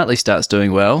 Brendan Hartley starts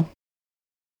doing well.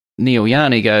 Neil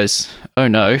Yarny goes, oh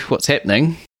no, what's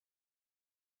happening?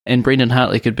 And Brendan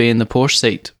Hartley could be in the Porsche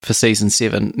seat for season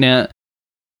 7. Now,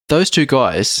 those two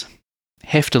guys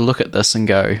have to look at this and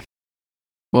go,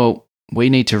 well, we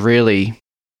need to really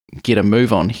get a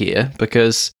move on here,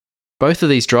 because both of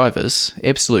these drivers,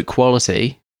 absolute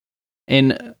quality,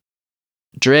 and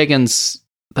Dragons,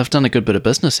 they've done a good bit of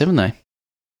business, haven't they?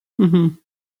 Mm-hmm.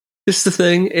 This is the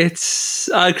thing.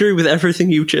 I agree with everything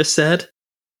you just said.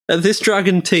 This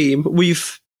Dragon team,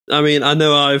 I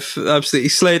know I've absolutely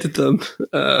slated them.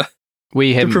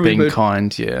 We haven't been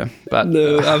kind, yeah. But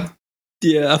no,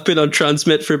 I've been on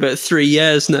Transmit for about 3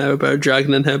 years now about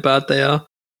Dragon and how bad they are.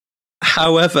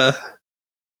 However,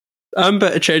 I'm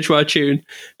about to change my tune,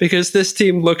 because this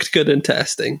team looked good in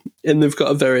testing, and they've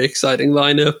got a very exciting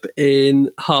lineup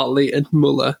in Hartley and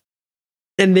Müller.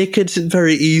 And they could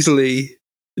very easily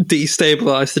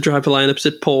destabilize the driver lineups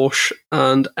at Porsche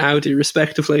and Audi,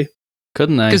 respectively.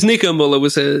 Couldn't they? Because Nico Müller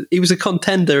was a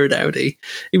contender at Audi.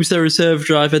 He was their reserve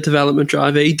driver, development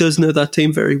driver. He does know that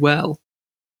team very well.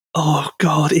 Oh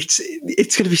God, it's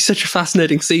going to be such a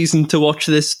fascinating season to watch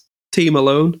this team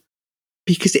alone,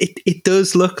 because it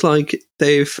does look like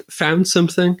they've found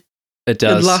something. It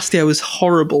does. And last year was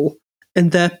horrible,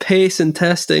 and their pace in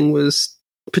testing was,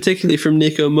 particularly from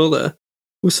Nico Müller,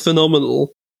 was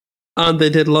phenomenal. And they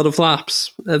did a lot of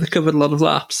laps. They covered a lot of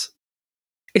laps.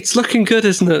 It's looking good,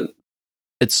 isn't it?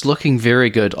 It's looking very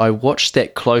good. I watched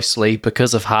that closely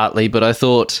because of Hartley, but I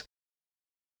thought,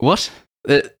 what?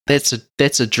 That's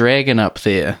a Dragon up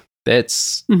there.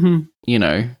 That's,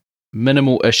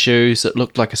 minimal issues. It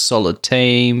looked like a solid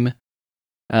team.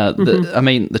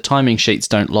 The timing sheets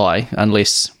don't lie,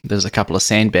 unless there's a couple of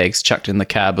sandbags chucked in the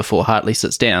car before Hartley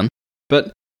sits down.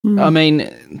 But,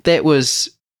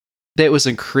 that was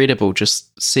incredible,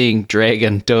 just seeing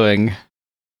Dragon doing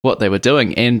what they were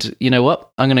doing. And you know what?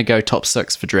 I'm going to go top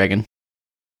 6 for Dragon.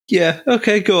 Yeah,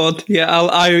 okay, go on. Yeah,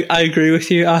 I agree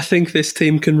with you. I think this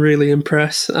team can really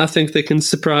impress. I think they can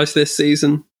surprise this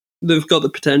season. They've got the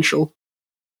potential.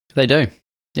 They do.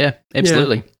 Yeah,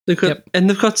 absolutely. Yeah,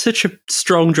 they've got such a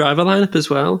strong driver lineup as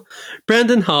well.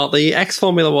 Brendan Hartley,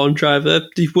 ex-Formula 1 driver,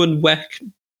 he won WEC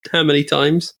how many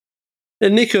times?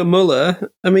 And Nico Müller,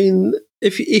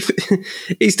 if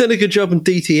he's done a good job in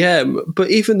DTM,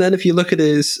 but even then, if you look at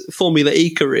his Formula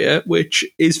E career, which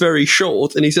is very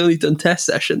short, and he's only done test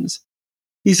sessions,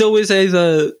 he's always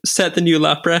either set the new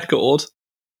lap record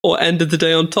or ended the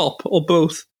day on top, or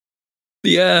both.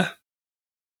 Yeah.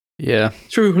 He's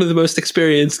probably one of the most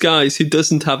experienced guys who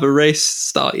doesn't have a race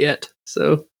start yet.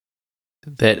 So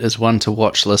that is one to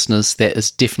watch, listeners. That is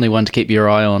definitely one to keep your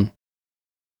eye on.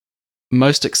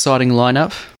 Most exciting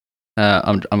lineup.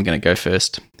 I'm going to go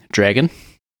first. Dragon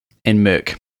and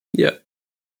Merc. Yeah,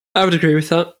 I would agree with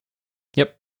that.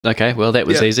 Yep. Okay, well, that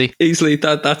was easy. Easily,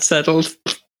 that's settled.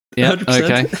 Yeah, 100%.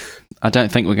 Okay. I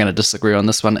don't think we're going to disagree on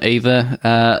this one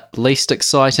either. Least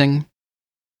exciting,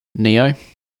 Neo.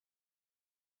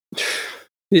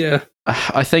 Yeah.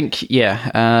 I think,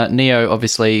 Neo,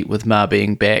 obviously, with Ma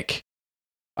being back,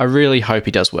 I really hope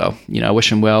he does well. I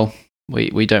wish him well.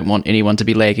 We don't want anyone to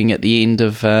be lagging at the end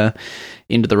of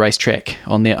the racetrack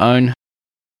on their own.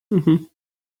 Mm-hmm.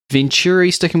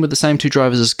 Venturi sticking with the same two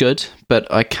drivers is good,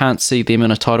 but I can't see them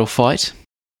in a title fight.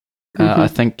 I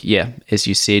think, as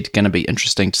you said, going to be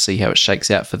interesting to see how it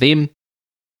shakes out for them.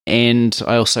 And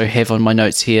I also have on my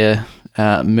notes here,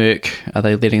 Merc, are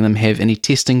they letting them have any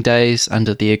testing days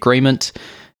under the agreement?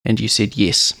 And you said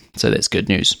yes, so that's good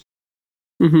news.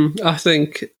 Mm-hmm. I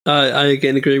think I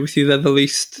again agree with you. They're the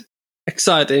least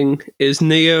exciting is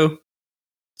Neo.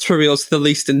 It's probably also the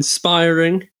least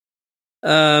inspiring.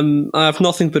 I have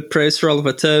nothing but praise for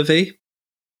Oliver Turvey.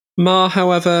 Ma,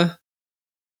 however,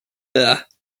 I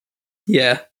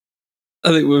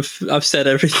think I've said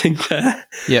everything there.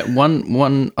 Yeah,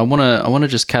 one. I want to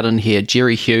just cut in here.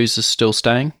 Jerry Hughes is still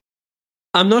staying.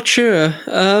 I'm not sure.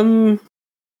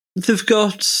 They've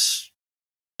got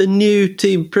a new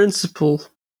team principal.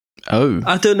 Oh,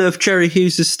 I don't know if Jerry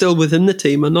Hughes is still within the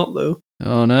team or not, though.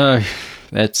 Oh no,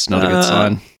 that's not a good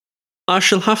sign. I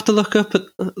shall have to look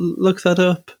that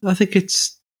up. I think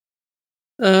it's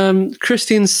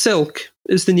Christian Silk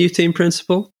is the new team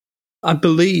principal, I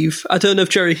believe. I don't know if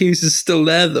Jerry Hughes is still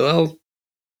there though.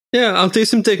 I'll do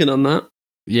some digging on that.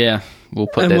 Yeah, we'll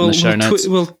put that in the show notes.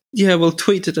 We'll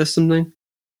tweet it or something.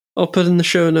 I'll put in the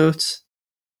show notes.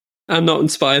 I'm not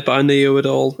inspired by Neo at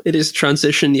all. It is a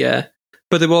transition, yeah.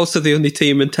 But they were also the only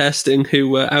team in testing who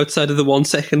were outside of the 1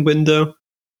 second window.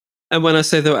 And when I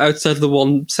say they were outside of the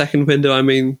 1 second window, I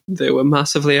mean they were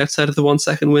massively outside of the 1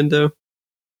 second window.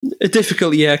 A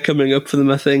difficult year coming up for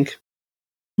them, I think.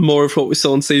 More of what we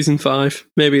saw in Season 5.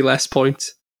 Maybe less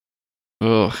points.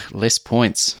 Oh, less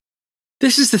points.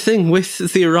 This is the thing with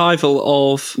the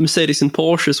arrival of Mercedes and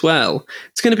Porsche as well.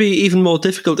 It's going to be even more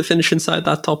difficult to finish inside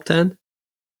that top 10.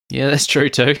 Yeah, that's true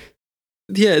too.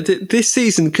 Yeah, this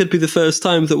season could be the first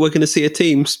time that we're going to see a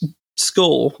team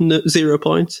score 0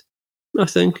 points, I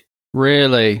think.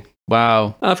 Really?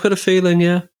 Wow. I've got a feeling,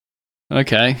 yeah.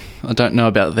 Okay, I don't know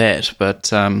about that,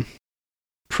 but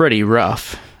pretty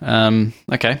rough.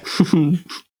 Okay.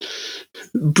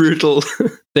 Brutal.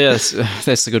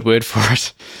 That's a good word for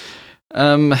it.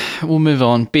 We'll move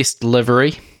on. Best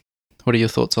livery. What are your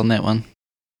thoughts on that one?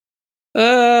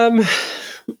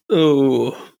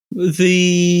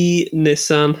 The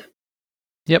Nissan.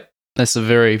 Yep, that's a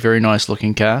very, very nice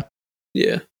looking car.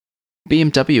 Yeah.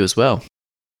 BMW as well.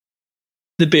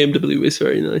 The BMW is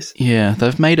very nice. Yeah,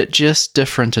 they've made it just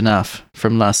different enough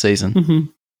from last season.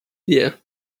 Mm-hmm. Yeah,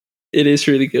 it is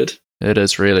really good. It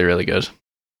is really, really good.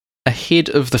 Ahead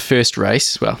of the first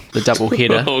race, well, the double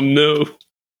header. Oh no.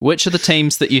 Which are the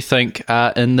teams that you think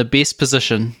are in the best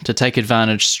position to take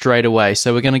advantage straight away?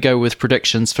 So we're going to go with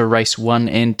predictions for race 1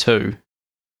 and 2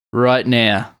 right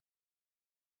now.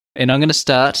 And I'm going to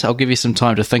start. I'll give you some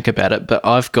time to think about it, but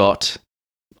I've got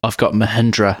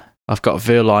Mahindra. I've got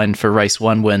Verline for race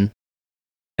 1 win.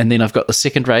 And then I've got the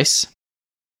second race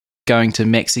going to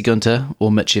Maxi Gunter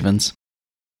or Mitch Evans.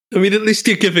 I mean, at least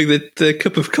you're giving the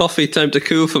cup of coffee time to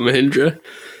cool for Mahindra.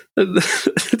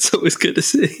 It's always good to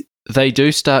see. They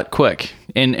do start quick,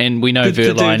 and we know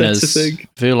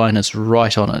Verline is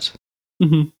right on it.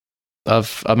 Mm-hmm.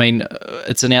 I mean,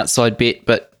 it's an outside bet,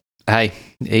 but hey,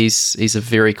 he's a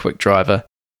very quick driver,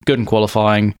 good in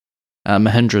qualifying.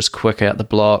 Mahindra's quick out the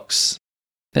blocks.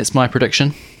 That's my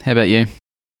prediction. How about you?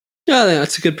 Yeah, I think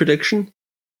that's a good prediction.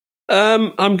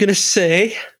 I'm going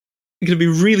to be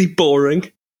really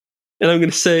boring, and I'm going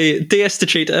to say DS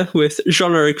Techeetah with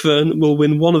Jean-Eric Vergne will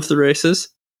win one of the races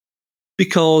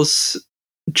because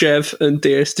Jev and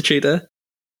DS Techeetah,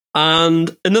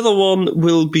 and another one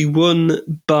will be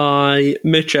won by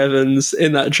Mitch Evans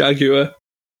in that Jaguar,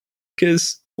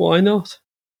 because why not?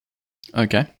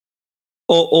 Okay.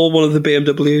 Or one of the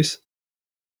BMWs.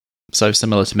 So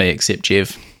similar to me, except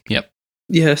Jev. Yep.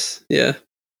 Yes, yeah.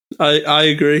 I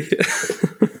agree.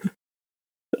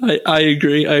 I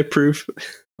agree. I approve.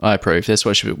 I approve. That's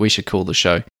what we should call the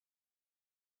show.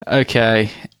 Okay.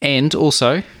 And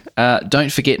also,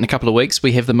 don't forget, in a couple of weeks,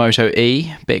 we have the Moto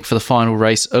E back for the final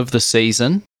race of the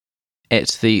season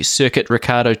at the Circuit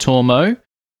Ricardo Tormo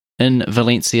in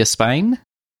Valencia, Spain.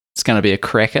 It's going to be a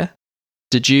cracker.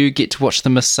 Did you get to watch the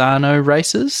Misano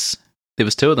races? There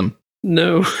was 2 of them.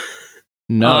 No.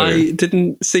 I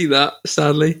didn't see that,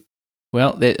 sadly.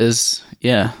 Well, that is,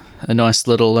 a nice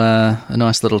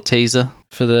little teaser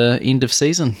for the end of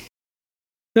season.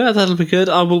 Yeah, that'll be good.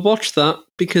 I will watch that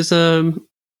because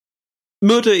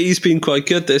Moto E's been quite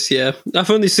good this year. I've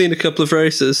only seen a couple of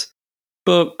races,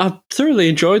 but I've thoroughly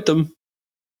enjoyed them.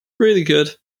 Really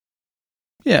good.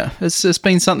 Yeah, it's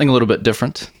been something a little bit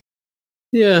different.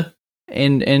 Yeah.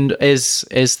 And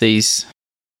as these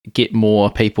get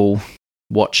more people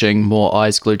watching, more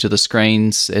eyes glued to the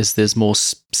screens, as there's more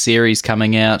series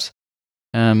coming out,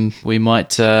 we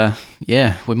might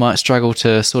struggle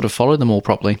to sort of follow them all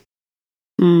properly.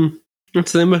 So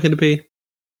then we're going to be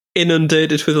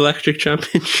inundated with electric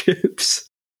championships.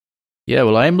 Yeah,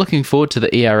 well, I am looking forward to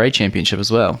the ERA championship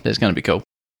as well. That's going to be cool.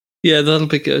 Yeah, that'll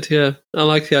be good. Yeah, I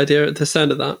like the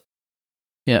sound of that.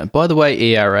 Yeah, by the way,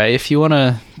 ERA, if you want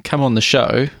to come on the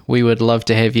show, we would love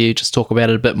to have you just talk about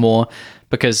it a bit more,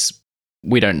 because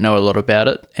we don't know a lot about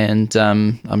it, and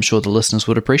I'm sure the listeners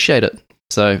would appreciate it.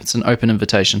 So it's an open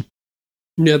invitation.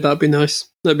 Yeah, that'd be nice.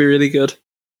 That'd be really good.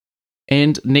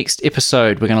 And next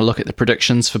episode, we're going to look at the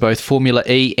predictions for both Formula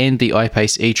E and the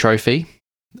iPace E-Trophy.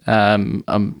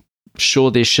 I'm sure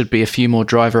there should be a few more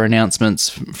driver announcements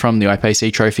from the iPace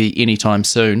E-Trophy anytime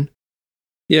soon.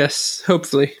 Yes,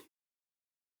 hopefully.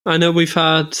 I know we've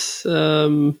had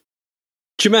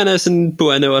Jimenez and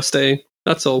Bueno are staying.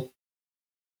 That's all.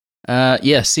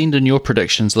 Send in your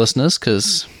predictions, listeners,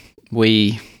 because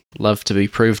we Love to be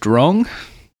proved wrong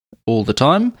all the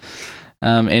time,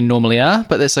 and normally are,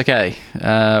 but that's okay.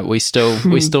 We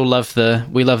still love the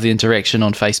interaction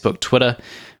on Facebook, Twitter.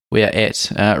 We are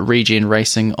at Regen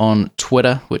Racing on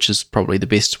Twitter, which is probably the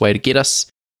best way to get us,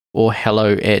 or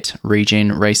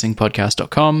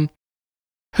hello@regenracingpodcast.com.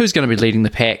 Who's going to be leading the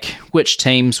pack? Which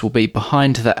teams will be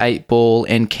behind the 8 ball?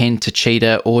 And can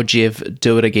Techeetah or Jev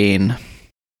do it again?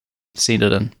 Send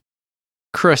it in.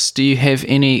 Chris, do you have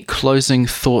any closing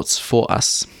thoughts for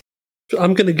us?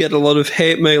 I'm going to get a lot of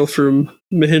hate mail from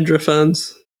Mahindra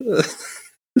fans. That's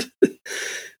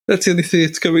the only thing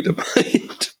that's coming to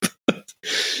mind. But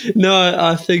no,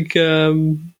 I think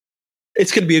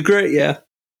it's going to be a great year.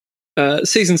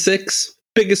 Season 6,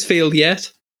 biggest field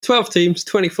yet. 12 teams,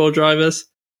 24 drivers.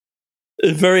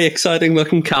 A very exciting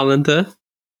looking calendar.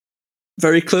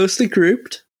 Very closely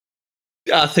grouped.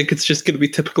 I think it's just going to be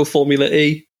typical Formula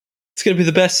E. It's going to be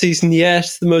the best season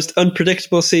yet, the most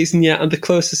unpredictable season yet, and the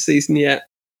closest season yet.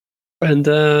 And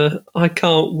I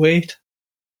can't wait.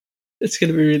 It's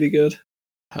going to be really good.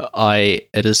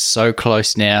 It is so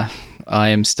close now. I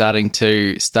am starting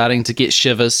to get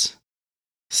shivers.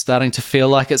 Starting to feel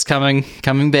like it's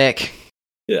coming back.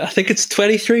 Yeah, I think it's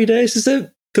 23 days, is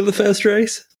it, till the first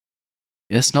race?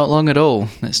 It's not long at all.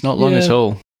 It's not long at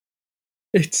all.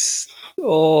 It's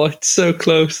so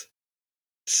close.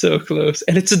 So close.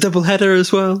 And it's a double header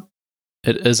as well.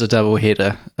 It is a double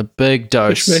header. A big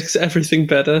dose. Which makes everything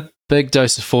better. Big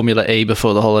dose of Formula E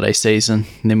before the holiday season.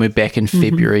 And then we're back in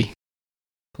February.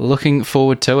 Looking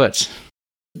forward to it.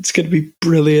 It's going to be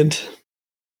brilliant.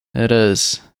 It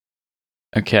is.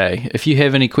 Okay. If you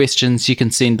have any questions, you can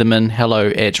send them in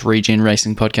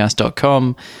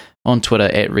hello@regenracingpodcast.com, on Twitter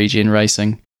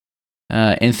 @regenracing.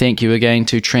 And thank you again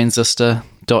to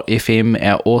Transistor.fm,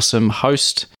 our awesome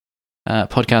host,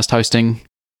 podcast hosting.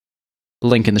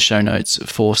 Link in the show notes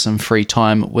for some free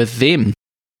time with them.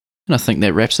 And I think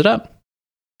that wraps it up.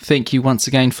 Thank you once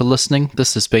again for listening.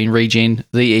 This has been Regen,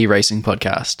 the e-racing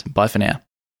podcast. Bye for now.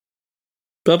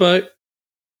 Bye-bye.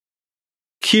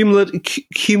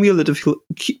 Cumulative,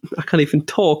 I can't even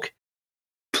talk.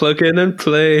 Plug in and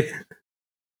play.